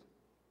this,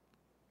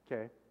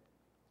 okay?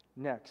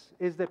 Next,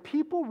 is that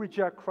people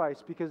reject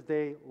Christ because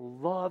they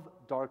love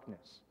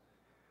darkness.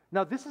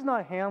 Now, this is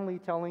not Hanley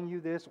telling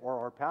you this or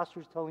our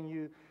pastors telling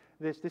you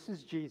this. This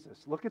is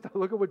Jesus. Look at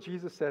what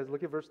Jesus says.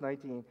 Look at verse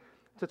 19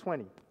 to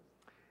 20.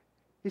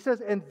 He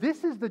says, "And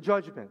this is the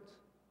judgment.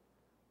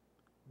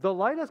 The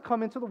light has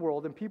come into the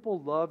world, and people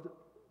loved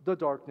the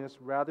darkness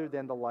rather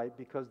than the light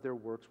because their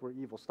works were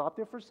evil." Stop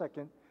there for a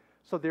second.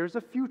 So there's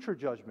a future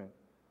judgment,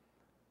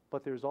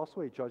 but there's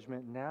also a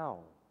judgment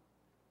now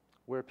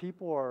where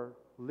people are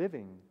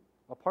living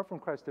apart from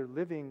Christ. They're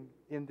living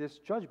in this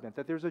judgment,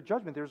 that there's a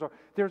judgment,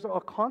 there's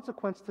a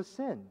consequence to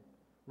sin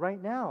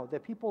right now,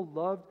 that people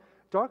loved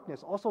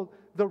darkness. Also,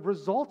 the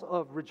result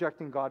of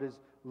rejecting God is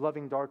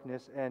loving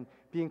darkness and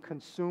being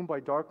consumed by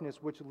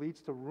darkness, which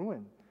leads to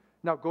ruin.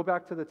 Now go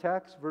back to the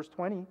text, verse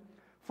 20.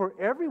 "For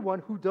everyone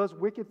who does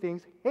wicked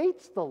things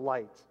hates the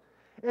light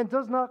and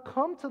does not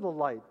come to the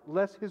light,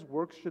 lest his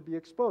works should be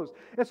exposed."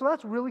 And so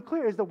that's really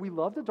clear, is that we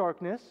love the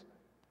darkness,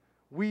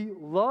 we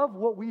love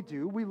what we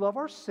do, we love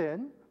our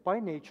sin by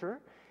nature,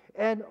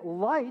 and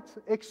light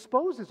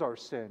exposes our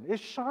sin. It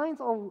shines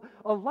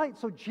a light.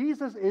 So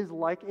Jesus is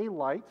like a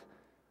light,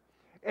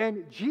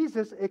 and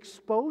Jesus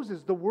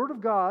exposes the Word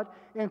of God,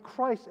 and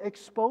Christ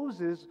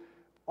exposes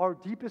our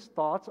deepest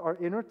thoughts, our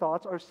inner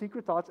thoughts, our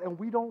secret thoughts, and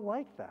we don't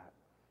like that.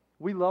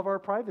 We love our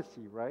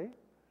privacy, right?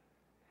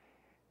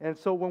 And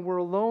so when we're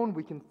alone,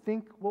 we can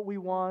think what we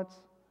want.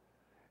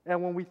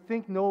 And when we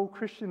think no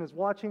Christian is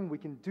watching, we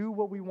can do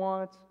what we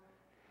want.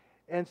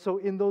 And so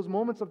in those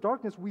moments of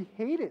darkness, we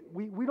hate it.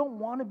 We don't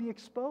want to be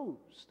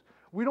exposed.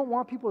 We don't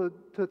want people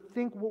to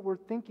think what we're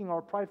thinking,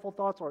 our prideful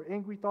thoughts, our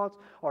angry thoughts,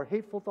 our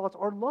hateful thoughts,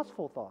 our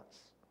lustful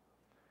thoughts.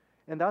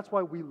 And that's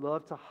why we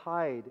love to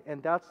hide,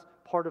 and that's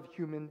part of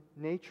human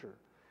nature.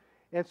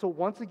 And so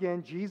once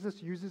again,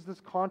 Jesus uses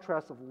this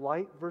contrast of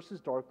light versus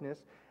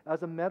darkness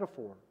as a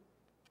metaphor.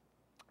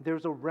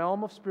 There's a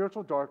realm of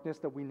spiritual darkness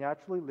that we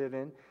naturally live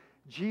in.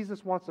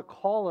 Jesus wants to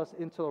call us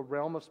into a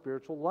realm of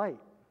spiritual light.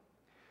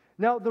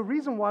 Now, the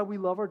reason why we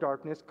love our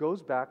darkness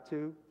goes back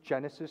to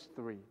Genesis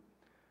 3.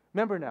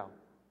 Remember now,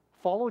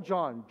 follow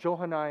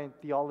Johannine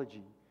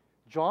theology.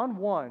 John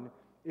 1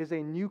 is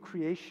a new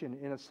creation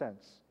in a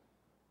sense.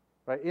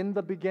 Right? In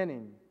the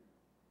beginning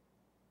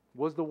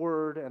was the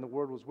Word, and the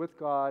Word was with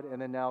God,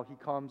 and then now He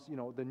comes,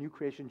 the new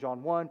creation,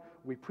 John 1.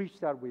 We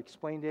preached that, we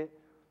explained it.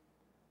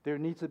 There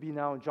needs to be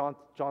now in John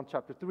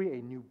chapter 3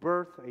 a new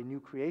birth, a new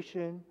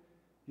creation.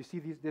 You see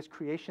this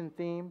creation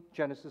theme,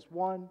 Genesis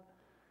 1.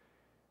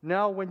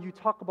 Now when you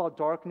talk about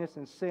darkness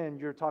and sin,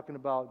 you're talking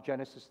about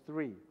Genesis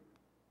 3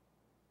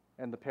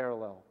 and the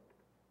parallel.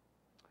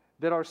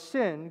 That our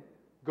sin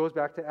goes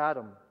back to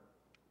Adam.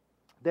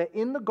 That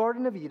in the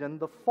Garden of Eden,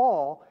 the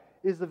fall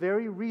is the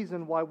very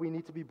reason why we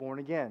need to be born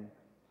again.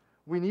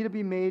 We need to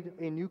be made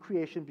a new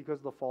creation because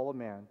of the fall of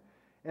man.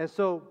 And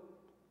so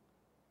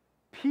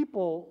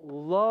people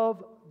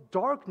love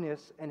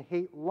darkness and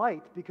hate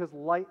light because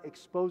light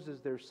exposes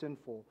their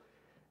sinful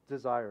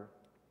desire.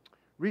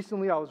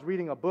 Recently, I was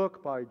reading a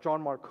book by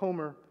John Mark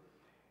Comer,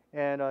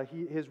 and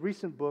his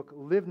recent book,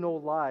 Live No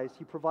Lies,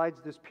 he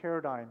provides this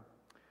paradigm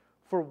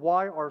for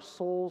why our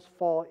souls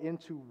fall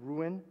into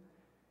ruin.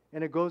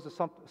 And it goes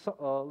to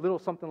a little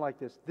something like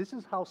this. This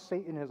is how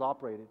Satan has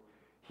operated.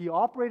 He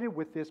operated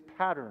with this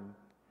pattern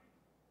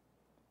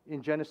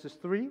in Genesis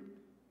 3,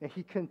 and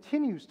he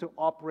continues to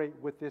operate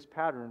with this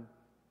pattern.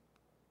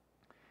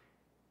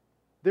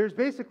 There's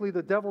basically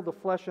the devil, the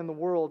flesh, and the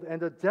world.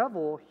 And the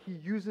devil, he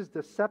uses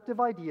deceptive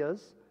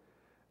ideas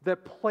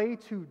that play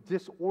to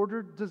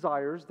disordered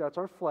desires, that's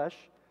our flesh,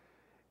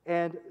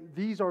 and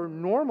these are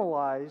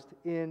normalized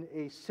in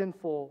a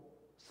sinful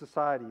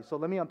society. So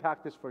let me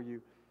unpack this for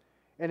you.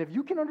 And if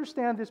you can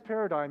understand this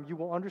paradigm, you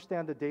will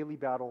understand the daily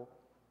battle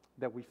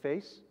that we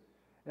face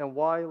and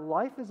why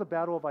life is a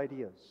battle of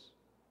ideas,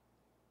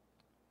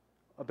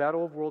 a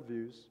battle of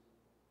worldviews.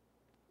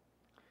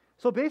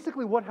 So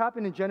basically what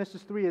happened in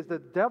Genesis 3 is the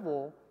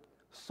devil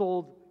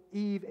sold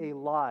Eve a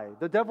lie.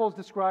 The devil is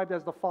described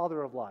as the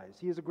father of lies.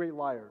 He is a great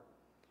liar.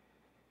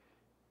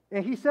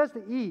 And he says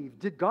to Eve,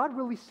 did God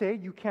really say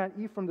you can't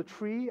eat from the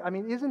tree? I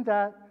mean, isn't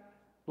that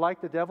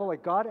like the devil?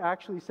 Like God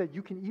actually said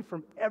you can eat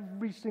from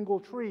every single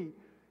tree.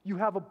 You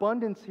have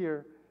abundance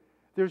here.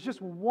 There's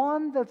just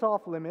one that's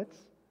off limits.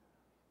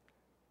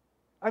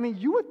 I mean,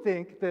 you would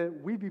think that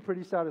we'd be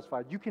pretty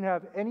satisfied. You can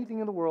have anything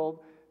in the world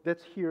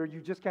that's here,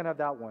 you just can't have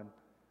that one.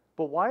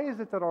 But why is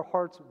it that our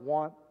hearts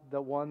want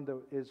the one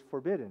that is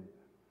forbidden?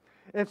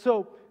 And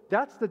so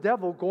that's the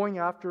devil going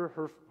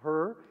after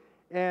her,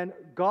 and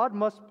God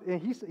must,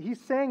 and he's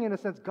saying in a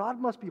sense, God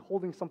must be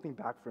holding something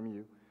back from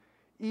you.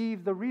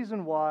 Eve, the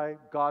reason why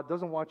God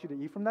doesn't want you to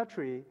eat from that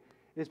tree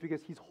is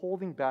because he's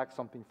holding back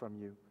something from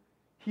you.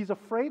 He's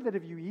afraid that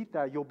if you eat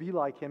that, you'll be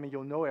like him and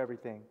you'll know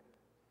everything.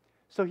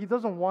 So he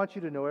doesn't want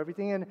you to know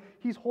everything, and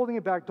he's holding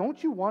it back.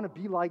 Don't you want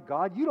to be like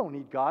God? You don't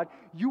need God.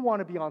 You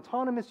want to be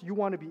autonomous. You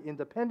want to be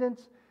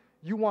independent.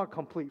 You want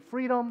complete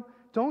freedom.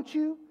 Don't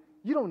you?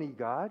 You don't need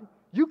God.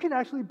 You can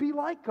actually be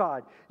like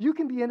God. You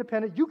can be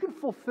independent. You can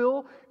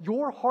fulfill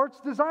your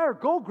heart's desire.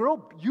 Go,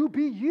 girl. You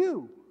be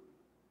you.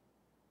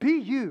 Be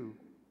you.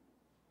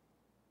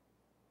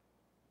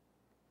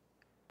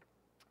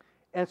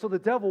 And so the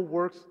devil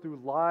works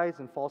through lies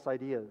and false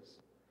ideas.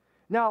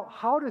 Now,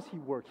 how does he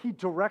work? He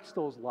directs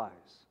those lies.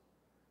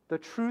 The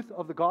truth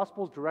of the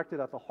gospel is directed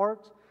at the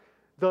heart.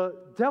 The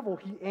devil,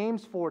 he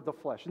aims for the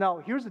flesh. Now,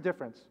 here's the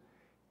difference.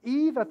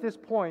 Eve, at this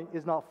point,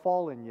 is not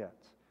fallen yet.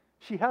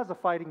 She has a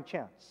fighting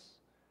chance.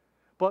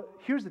 But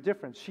here's the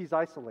difference. She's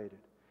isolated.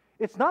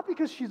 It's not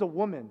because she's a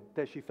woman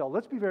that she fell.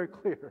 Let's be very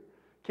clear.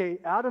 Okay,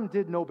 Adam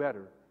did know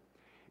better.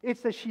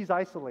 It's that she's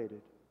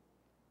isolated.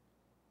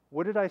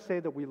 What did I say?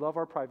 That we love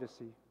our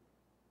privacy.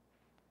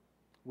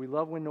 We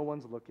love when no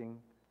one's looking.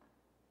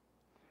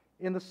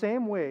 In the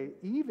same way,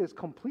 Eve is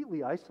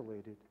completely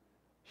isolated.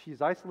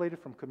 She's isolated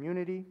from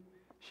community.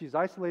 She's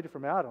isolated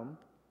from Adam.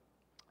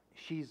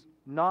 She's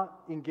not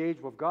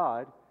engaged with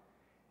God.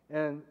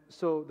 And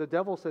so the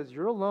devil says,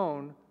 you're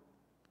alone.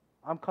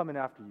 I'm coming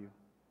after you.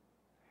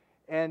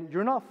 And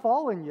you're not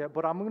fallen yet,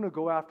 but I'm going to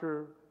go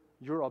after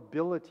your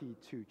ability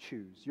to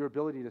choose, your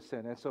ability to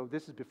sin. And so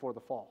this is before the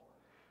fall.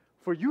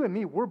 For you and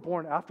me, we're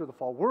born after the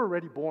fall. We're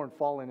already born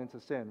fallen into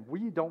sin.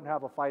 We don't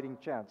have a fighting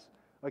chance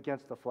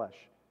against the flesh.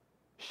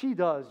 She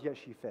does, yet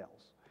she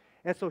fails.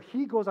 And so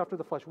he goes after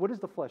the flesh. What is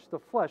the flesh? The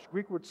flesh,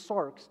 Greek word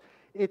sarx,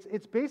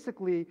 it's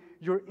basically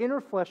your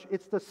inner flesh.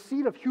 It's the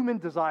seat of human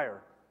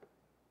desire.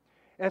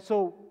 And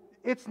so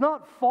it's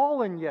not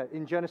fallen yet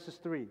in Genesis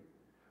 3.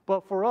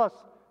 But for us,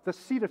 the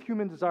seat of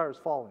human desire is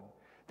fallen.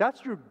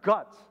 That's your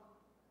gut.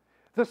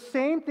 The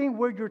same thing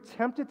where you're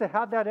tempted to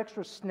have that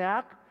extra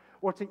snack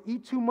or to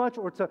eat too much,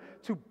 or to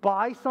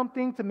buy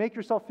something to make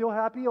yourself feel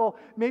happy. Oh,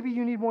 maybe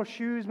you need more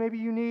shoes. Maybe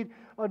you need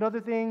another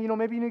thing.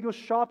 Maybe you need to go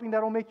shopping.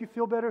 That'll make you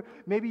feel better.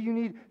 Maybe you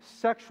need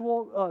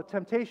sexual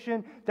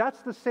temptation. That's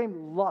the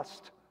same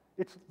lust.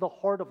 It's the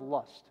heart of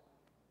lust.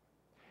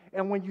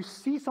 And when you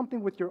see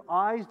something with your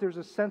eyes, there's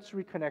a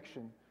sensory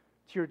connection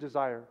to your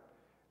desire.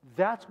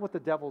 That's what the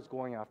devil's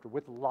going after,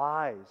 with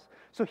lies.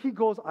 So he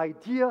goes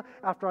idea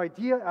after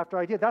idea after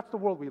idea. That's the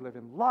world we live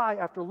in. Lie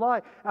after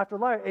lie after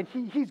lie. And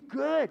he's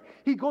good.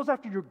 He goes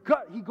after your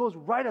gut. He goes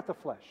right at the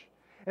flesh.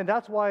 And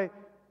that's why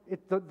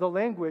the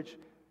language,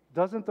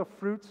 doesn't the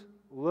fruit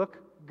look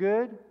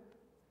good?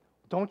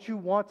 Don't you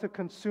want to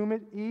consume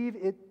it, Eve?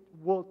 It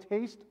will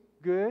taste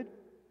good.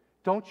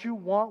 Don't you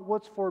want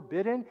what's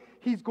forbidden?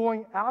 He's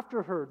going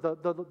after her,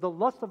 the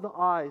lust of the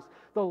eyes,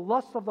 the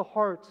lust of the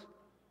heart.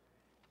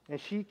 And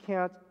she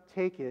can't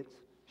take it.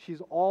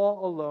 She's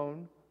all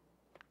alone.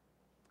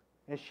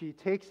 And she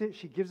takes it.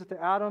 She gives it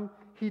to Adam.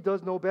 He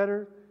does no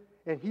better.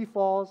 And he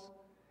falls.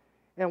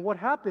 And what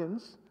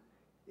happens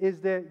is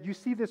that you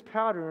see this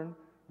pattern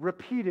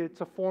repeated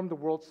to form the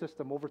world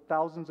system over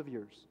thousands of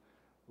years.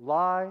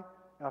 Lie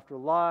after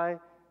lie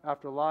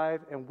after lie.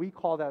 And we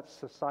call that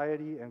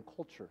society and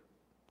culture.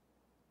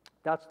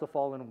 That's the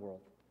fallen world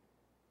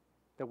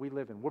that we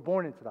live in. We're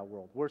born into that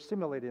world. We're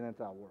assimilated into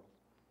that world.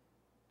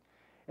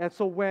 And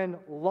so when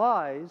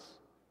lies,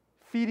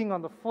 feeding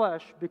on the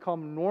flesh,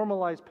 become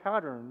normalized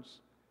patterns,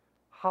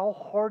 how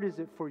hard is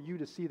it for you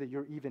to see that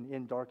you're even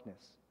in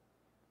darkness?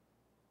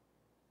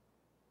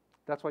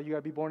 That's why you got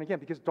to be born again,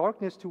 because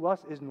darkness to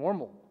us is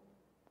normal.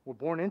 We're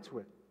born into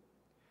it.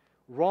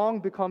 Wrong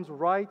becomes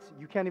right.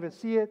 You can't even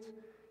see it.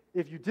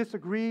 If you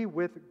disagree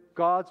with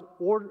God's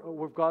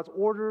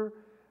order,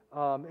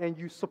 and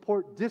you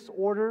support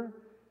disorder,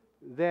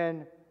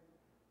 then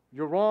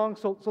you're wrong.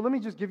 So let me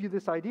just give you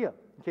this idea.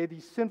 Okay,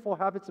 these sinful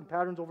habits and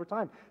patterns over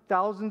time.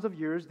 Thousands of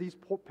years, these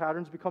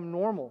patterns become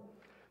normal.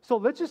 So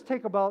let's just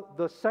take about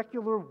the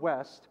secular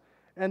West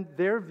and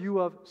their view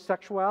of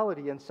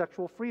sexuality and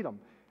sexual freedom.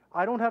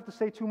 I don't have to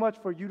say too much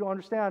for you to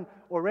understand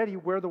already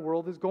where the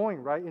world is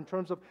going, right, in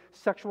terms of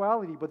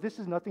sexuality. But this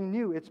is nothing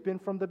new. It's been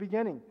from the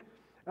beginning.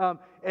 And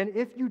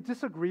if you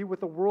disagree with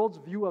the world's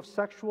view of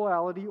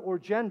sexuality or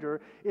gender,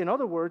 in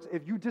other words,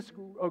 if you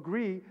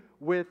disagree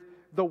with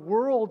the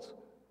world's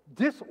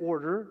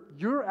disorder,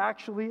 you're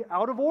actually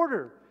out of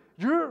order.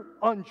 You're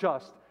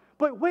unjust.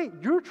 But wait,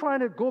 you're trying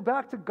to go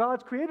back to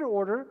God's created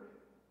order,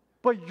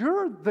 but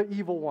you're the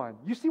evil one.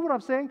 You see what I'm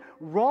saying?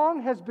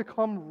 Wrong has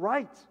become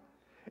right.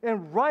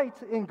 And right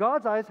in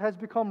God's eyes has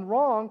become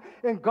wrong,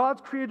 and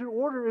God's created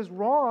order is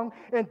wrong,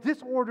 and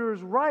disorder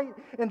is right.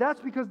 And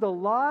that's because the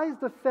lies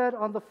that fed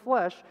on the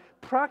flesh,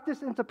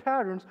 practiced into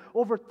patterns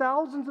over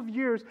thousands of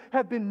years,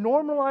 have been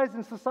normalized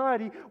in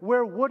society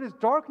where what is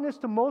darkness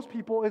to most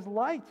people is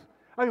light.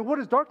 I mean, what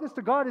is darkness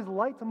to God is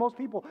light to most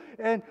people.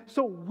 And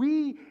so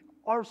we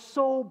are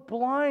so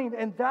blind,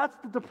 and that's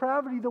the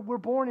depravity that we're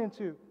born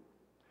into.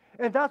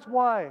 And that's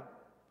why,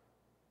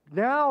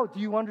 now do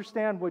you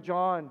understand what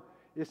John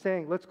is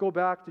saying? Let's go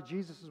back to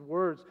Jesus'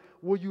 words.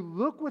 Will you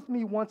look with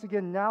me once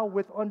again now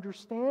with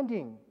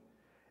understanding?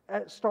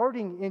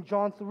 Starting in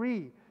John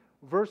 3,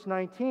 verse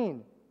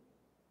 19.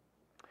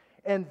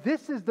 And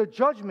this is the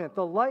judgment.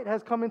 The light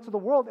has come into the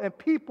world, and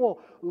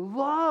people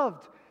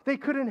loved. They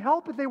couldn't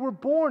help it. They were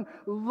born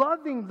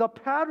loving the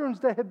patterns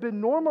that had been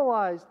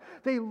normalized.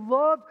 They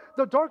loved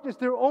the darkness,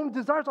 their own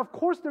desires. Of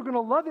course they're going to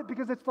love it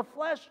because it's the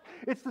flesh.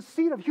 It's the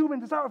seed of human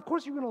desire. Of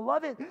course you're going to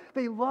love it.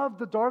 They loved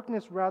the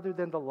darkness rather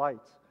than the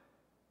light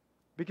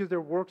because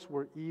their works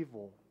were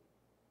evil.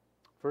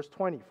 Verse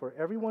 20, for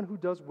everyone who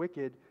does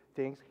wicked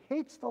things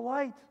hates the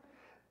light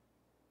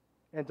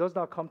and does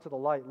not come to the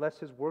light, lest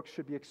his works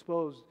should be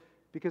exposed,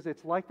 because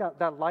it's like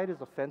that light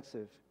is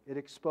offensive. It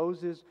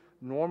exposes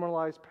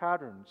normalized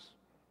patterns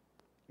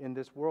in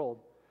this world.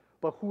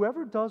 But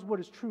whoever does what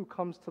is true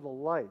comes to the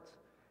light.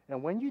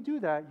 And when you do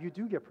that, you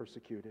do get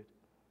persecuted.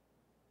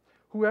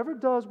 Whoever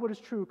does what is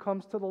true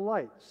comes to the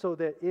light, so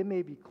that it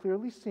may be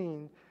clearly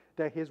seen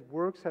that his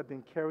works have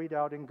been carried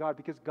out in God,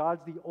 because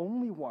God's the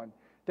only one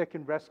that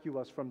can rescue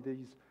us from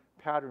these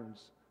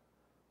patterns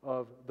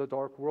of the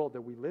dark world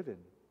that we live in.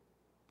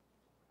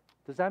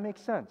 Does that make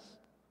sense?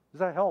 Does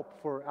that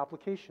help for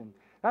application?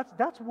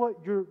 That's what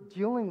you're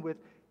dealing with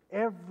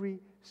every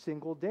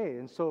single day.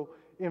 And so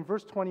in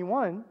verse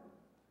 21,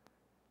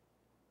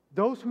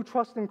 those who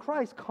trust in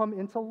Christ come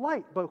into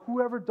light, but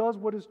whoever does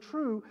what is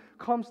true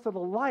comes to the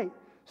light,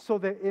 so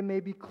that it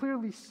may be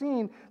clearly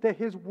seen that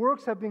his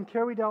works have been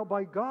carried out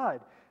by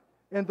God.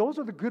 And those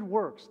are the good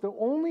works. The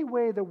only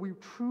way that we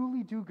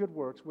truly do good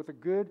works with a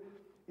good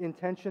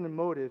intention and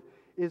motive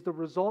is the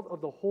result of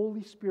the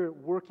Holy Spirit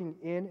working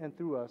in and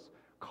through us,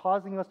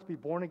 causing us to be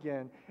born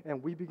again,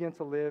 and we begin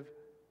to live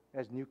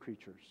as new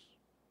creatures.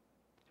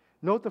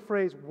 Note the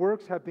phrase,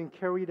 works have been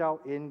carried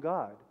out in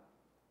God,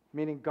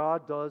 meaning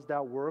God does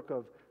that work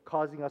of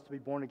causing us to be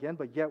born again,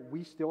 but yet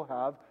we still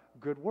have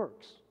good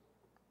works.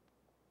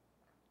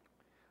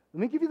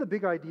 Let me give you the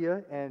big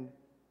idea and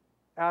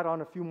add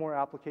on a few more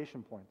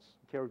application points,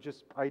 okay, or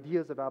just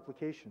ideas of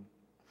application.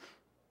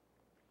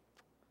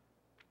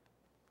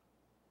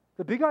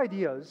 The big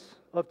ideas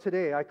of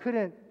today, I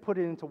couldn't put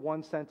it into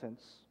one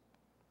sentence.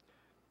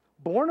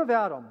 Born of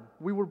Adam,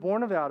 we were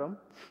born of Adam,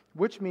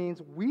 which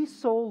means we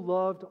so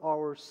loved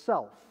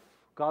ourself.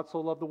 God so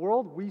loved the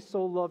world, we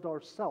so loved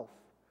ourself,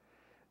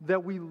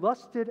 that we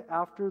lusted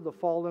after the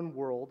fallen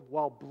world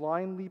while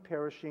blindly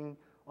perishing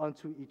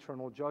unto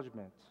eternal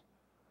judgment.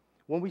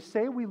 When we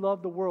say we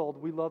love the world,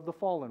 we love the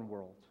fallen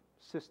world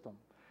system.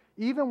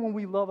 Even when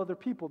we love other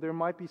people, there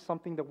might be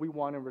something that we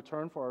want in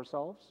return for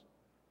ourselves.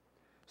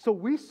 So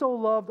we so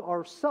loved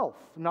ourself,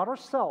 not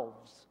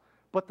ourselves,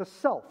 but the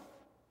self,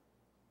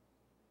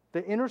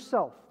 the inner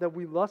self, that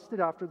we lusted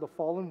after the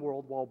fallen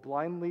world while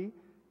blindly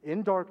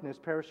in darkness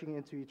perishing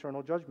into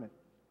eternal judgment.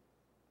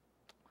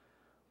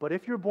 But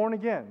if you're born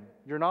again,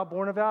 you're not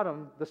born of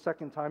Adam the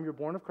second time, you're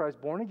born of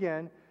Christ, born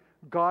again,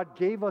 God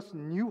gave us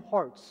new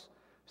hearts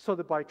so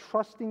that by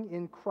trusting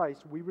in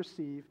Christ we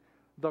receive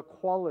the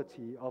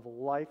quality of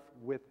life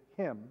with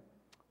Him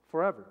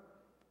forever.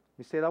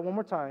 Let me say that one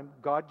more time.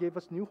 God gave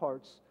us new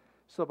hearts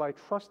so by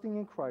trusting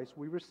in Christ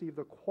we receive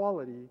the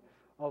quality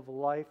of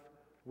life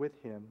with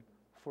Him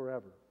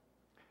forever.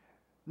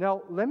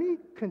 Now, let me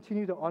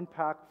continue to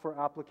unpack for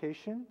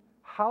application.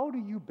 How do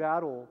you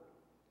battle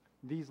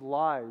these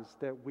lies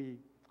that we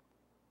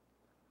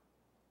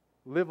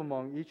live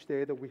among each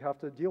day that we have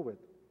to deal with?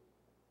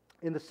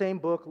 In the same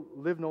book,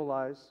 Live No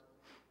Lies,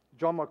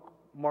 John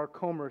Mark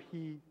Comer,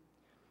 he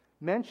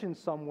mentions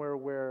somewhere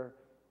where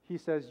he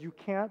says you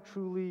can't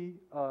truly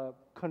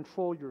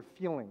control your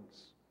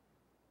feelings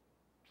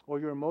or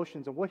your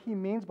emotions. And what he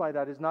means by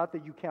that is not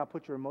that you can't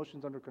put your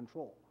emotions under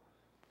control,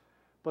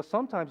 but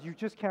sometimes you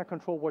just can't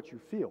control what you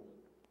feel.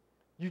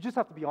 You just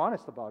have to be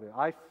honest about it.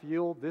 I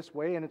feel this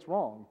way and it's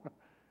wrong.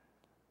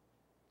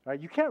 Right?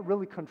 You can't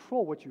really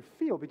control what you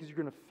feel because you're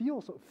going to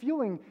feel. So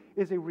feeling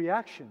is a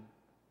reaction.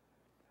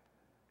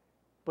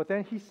 But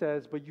then he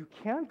says, but you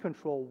can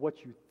control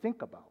what you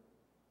think about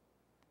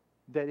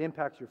that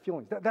impacts your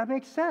feelings. That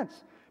makes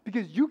sense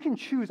because you can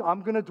choose,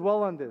 I'm going to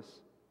dwell on this.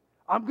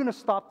 I'm going to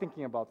stop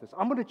thinking about this.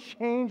 I'm going to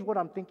change what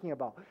I'm thinking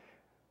about.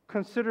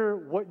 Consider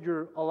what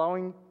you're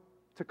allowing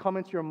to come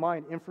into your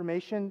mind.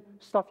 Information,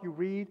 stuff you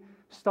read,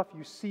 stuff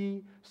you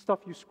see,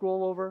 stuff you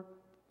scroll over,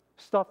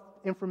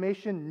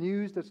 information,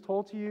 news that's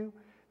told to you.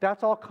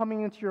 That's all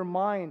coming into your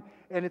mind,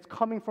 and it's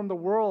coming from the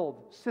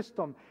world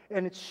system,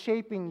 and it's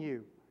shaping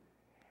you.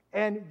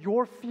 And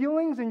your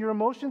feelings and your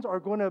emotions are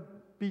going to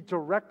be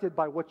directed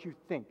by what you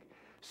think.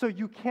 So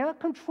you can't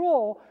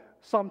control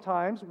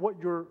sometimes what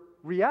your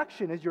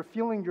reaction is. You're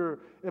feeling your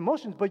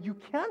emotions, but you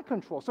can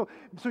control. So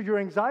your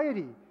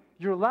anxiety,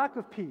 your lack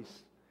of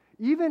peace,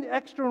 even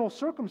external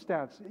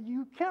circumstance,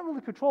 you can't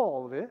really control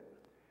all of it.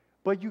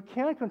 But you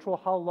can control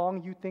how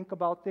long you think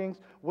about things,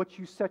 what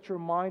you set your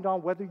mind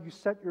on, whether you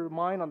set your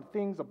mind on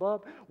things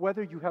above,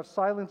 whether you have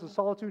silence and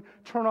solitude,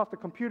 turn off the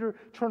computer,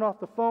 turn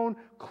off the phone,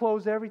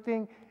 close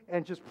everything,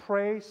 and just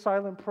pray,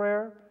 silent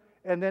prayer.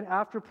 And then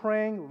after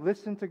praying,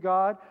 listen to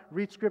God,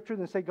 read Scripture,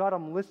 and say, God,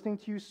 I'm listening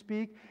to you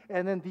speak.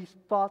 And then these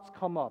thoughts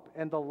come up,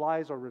 and the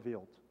lies are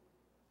revealed.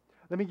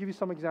 Let me give you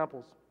some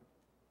examples.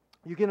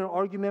 You get in an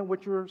argument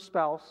with your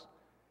spouse,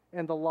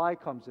 and the lie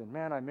comes in.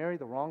 Man, I married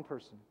the wrong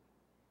person.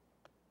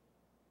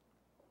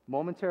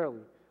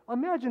 Momentarily.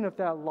 Imagine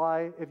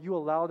if you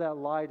allow that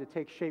lie to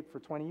take shape for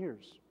 20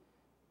 years,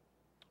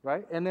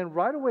 right? And then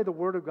right away the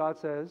Word of God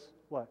says,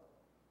 what?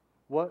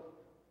 What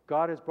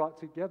God has brought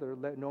together,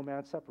 let no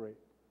man separate.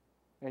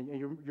 And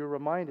you're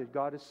reminded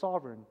God is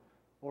sovereign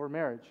over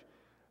marriage.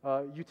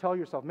 You tell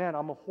yourself, man,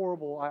 I'm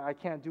I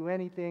can't do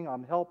anything,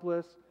 I'm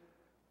helpless,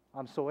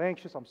 I'm so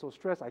anxious, I'm so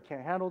stressed, I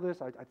can't handle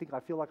this, I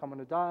feel like I'm going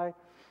to die.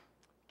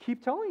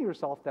 Keep telling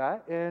yourself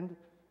that, and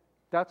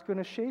that's going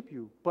to shape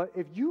you. But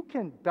if you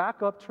can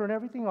back up, turn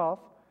everything off,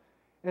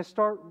 and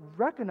start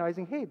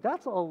recognizing, hey,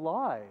 that's a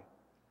lie.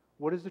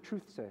 What does the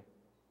truth say?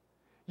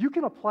 You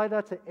can apply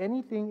that to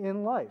anything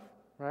in life,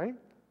 right?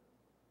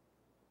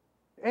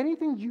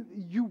 Anything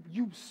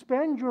you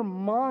spend your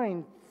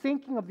mind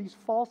thinking of these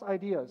false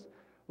ideas.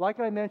 Like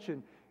I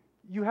mentioned,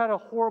 you had a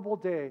horrible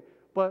day,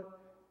 but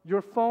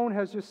your phone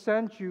has just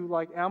sent you,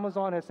 like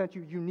Amazon has sent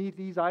you, you need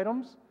these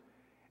items.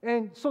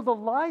 And so the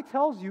lie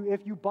tells you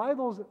if you buy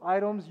those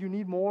items, you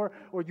need more,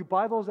 or you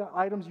buy those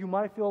items, you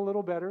might feel a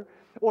little better,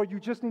 or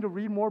you just need to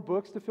read more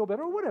books to feel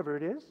better, or whatever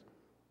it is.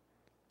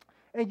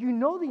 And you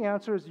know the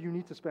answer is you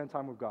need to spend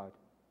time with God.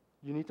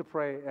 You need to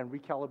pray and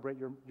recalibrate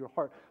your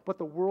heart. But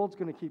the world's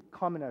going to keep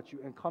coming at you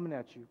and coming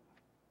at you.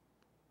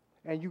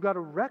 And you got to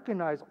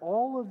recognize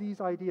all of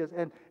these ideas.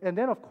 And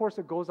then, of course,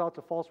 it goes out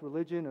to false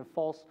religion and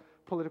false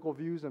political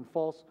views and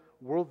false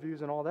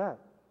worldviews and all that.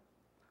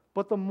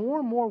 But the more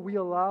and more we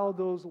allow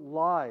those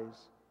lies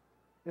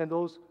and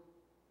those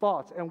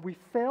thoughts, and we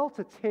fail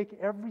to take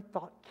every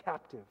thought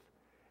captive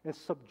and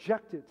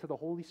subject it to the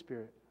Holy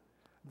Spirit,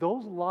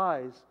 those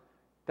lies,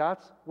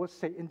 that's what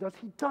Satan does.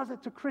 He does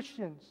it to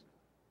Christians.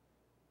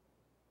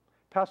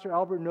 Pastor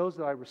Albert knows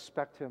that I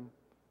respect him,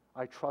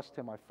 I trust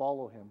him, I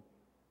follow him.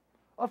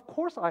 Of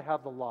course I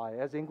have the lie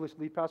as English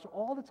lead pastor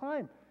all the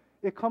time.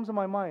 It comes in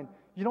my mind.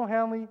 You know,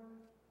 Hanley,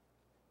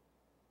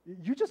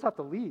 you just have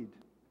to lead.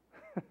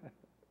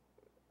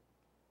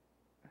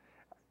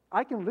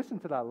 I can listen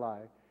to that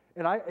lie,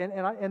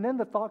 and then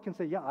the thought can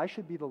say, yeah, I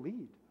should be the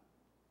lead.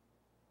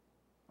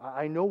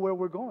 I know where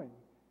we're going.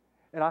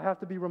 And I have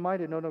to be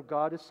reminded, no,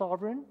 God is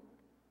sovereign.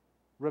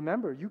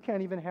 Remember, you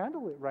can't even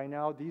handle it right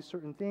now. These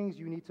certain things,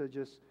 you need to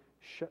just,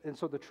 and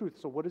so the truth.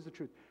 So what is the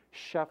truth?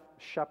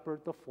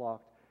 Shepherd the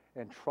flock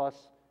and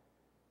trust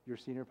your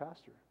senior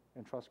pastor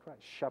and trust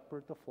Christ.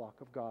 Shepherd the flock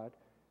of God.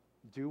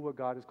 Do what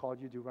God has called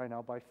you to do right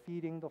now by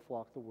feeding the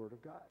flock the Word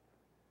of God.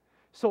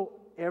 So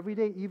every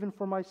day, even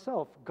for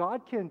myself,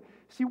 God can,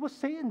 see what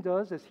Satan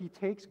does is he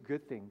takes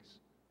good things.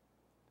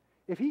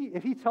 If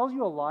he tells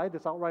you a lie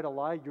that's outright a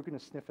lie, you're going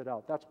to sniff it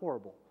out. That's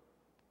horrible.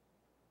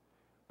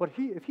 But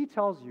if he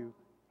tells you,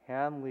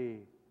 Hanley,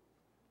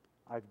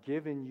 I've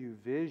given you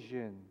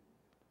vision.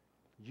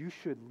 You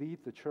should lead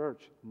the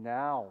church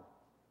now.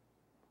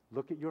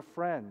 Look at your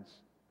friends.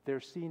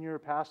 They're senior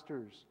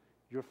pastors.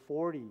 You're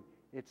 40.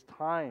 It's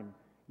time.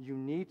 You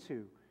need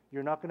to.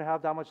 You're not going to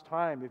have that much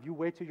time. If you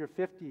wait till you're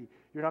 50,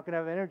 you're not going to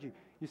have energy.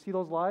 You see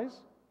those lies?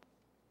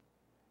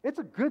 It's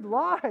a good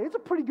lie. It's a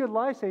pretty good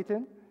lie,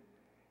 Satan.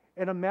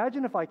 And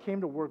imagine if I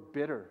came to work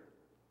bitter.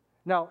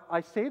 Now,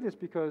 I say this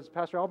because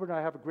Pastor Albert and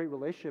I have a great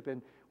relationship,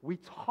 and we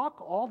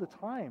talk all the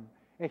time,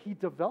 and he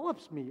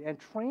develops me and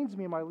trains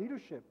me in my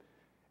leadership,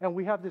 and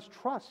we have this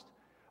trust.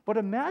 But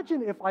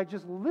imagine if I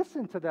just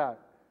listened to that.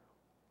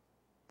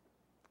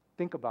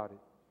 Think about it.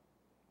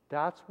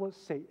 That's what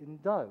Satan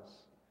does.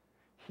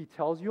 He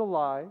tells you a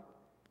lie.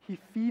 He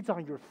feeds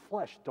on your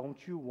flesh. Don't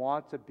you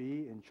want to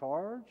be in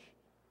charge?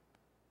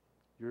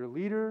 You're a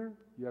leader.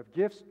 You have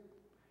gifts.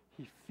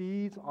 He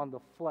feeds on the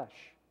flesh.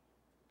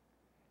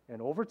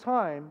 And over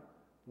time,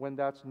 when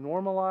that's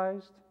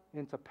normalized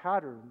into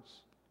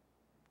patterns,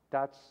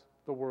 that's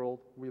the world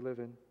we live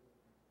in.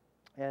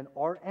 And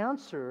our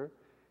answer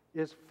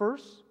is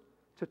first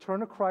to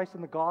turn to Christ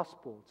in the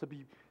gospel, to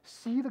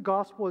see the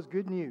gospel as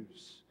good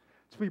news,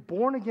 to be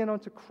born again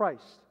unto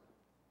Christ,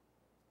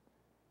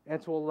 and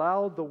to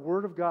allow the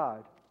Word of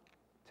God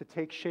to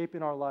take shape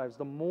in our lives.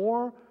 The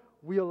more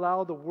we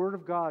allow the Word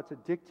of God to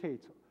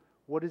dictate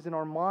what is in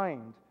our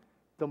mind,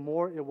 the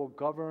more it will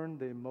govern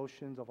the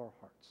emotions of our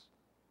hearts.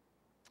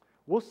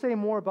 We'll say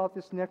more about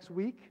this next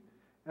week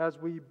as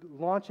we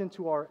launch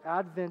into our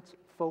Advent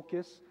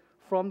focus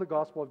from the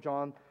Gospel of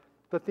John.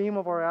 The theme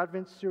of our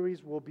Advent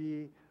series will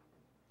be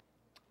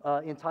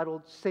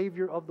entitled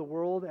Savior of the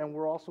World, and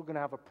we're also going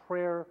to have a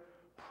prayer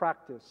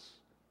practice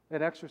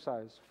an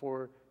exercise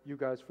for you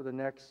guys for the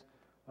next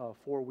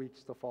 4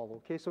 weeks to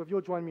follow. Okay, so if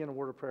you'll join me in a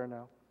word of prayer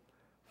now.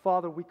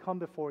 Father, we come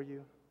before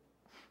you.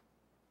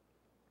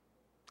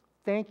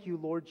 Thank you,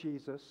 Lord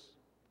Jesus,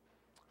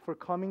 for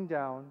coming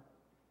down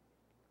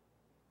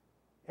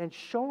and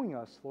showing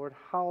us, Lord,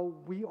 how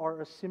we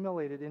are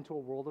assimilated into a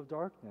world of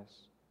darkness.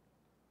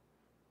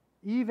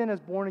 Even as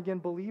born-again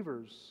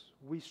believers,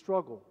 we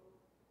struggle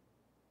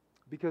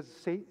because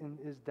Satan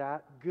is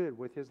that good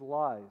with his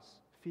lies,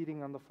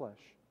 feeding on the flesh.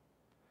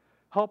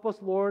 Help us,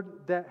 Lord,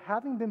 that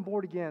having been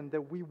born again,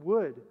 that we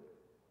would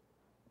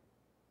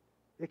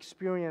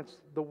experience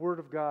the Word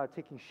of God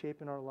taking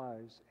shape in our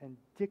lives and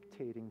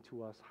dictating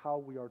to us how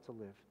we are to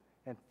live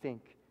and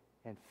think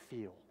and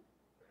feel.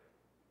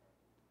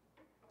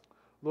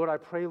 Lord, I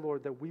pray,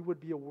 Lord, that we would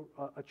be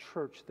a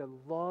church that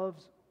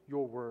loves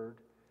your Word,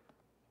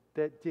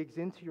 that digs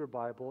into your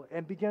Bible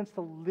and begins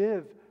to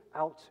live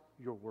out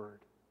your Word.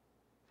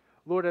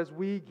 Lord, as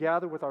we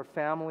gather with our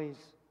families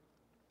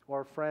or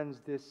our friends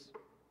this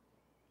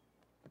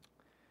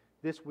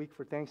week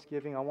for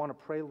Thanksgiving, I want to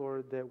pray,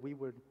 Lord, that we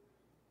would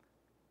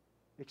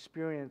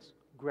experience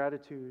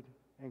gratitude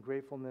and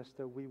gratefulness,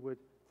 that we would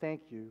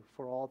thank you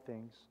for all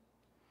things.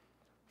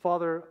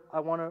 Father, I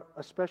want to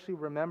especially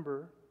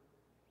remember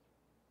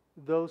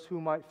those who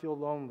might feel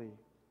lonely,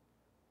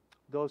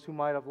 those who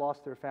might have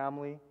lost their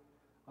family.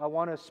 I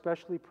want to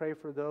especially pray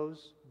for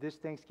those this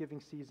Thanksgiving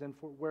season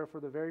where for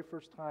the very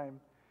first time,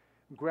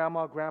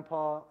 grandma,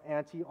 grandpa,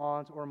 auntie,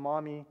 aunt, or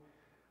mommy,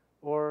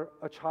 or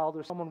a child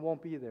or someone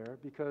won't be there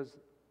because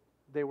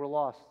they were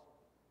lost.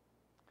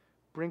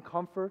 Bring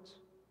comfort,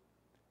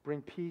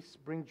 bring peace,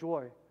 bring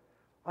joy.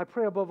 I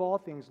pray above all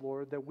things,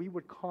 Lord, that we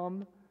would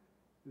come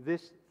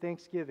this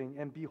Thanksgiving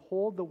and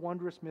behold the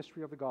wondrous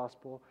mystery of the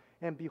gospel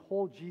and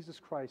behold Jesus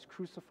Christ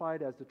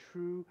crucified as the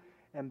true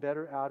and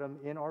better Adam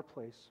in our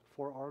place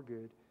for our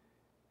good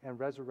and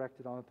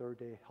resurrected on the third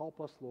day. Help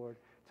us, Lord,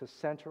 to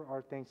center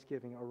our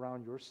Thanksgiving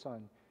around your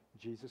Son,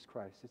 Jesus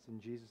Christ. It's in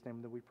Jesus'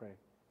 name that we pray.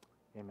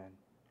 Amen.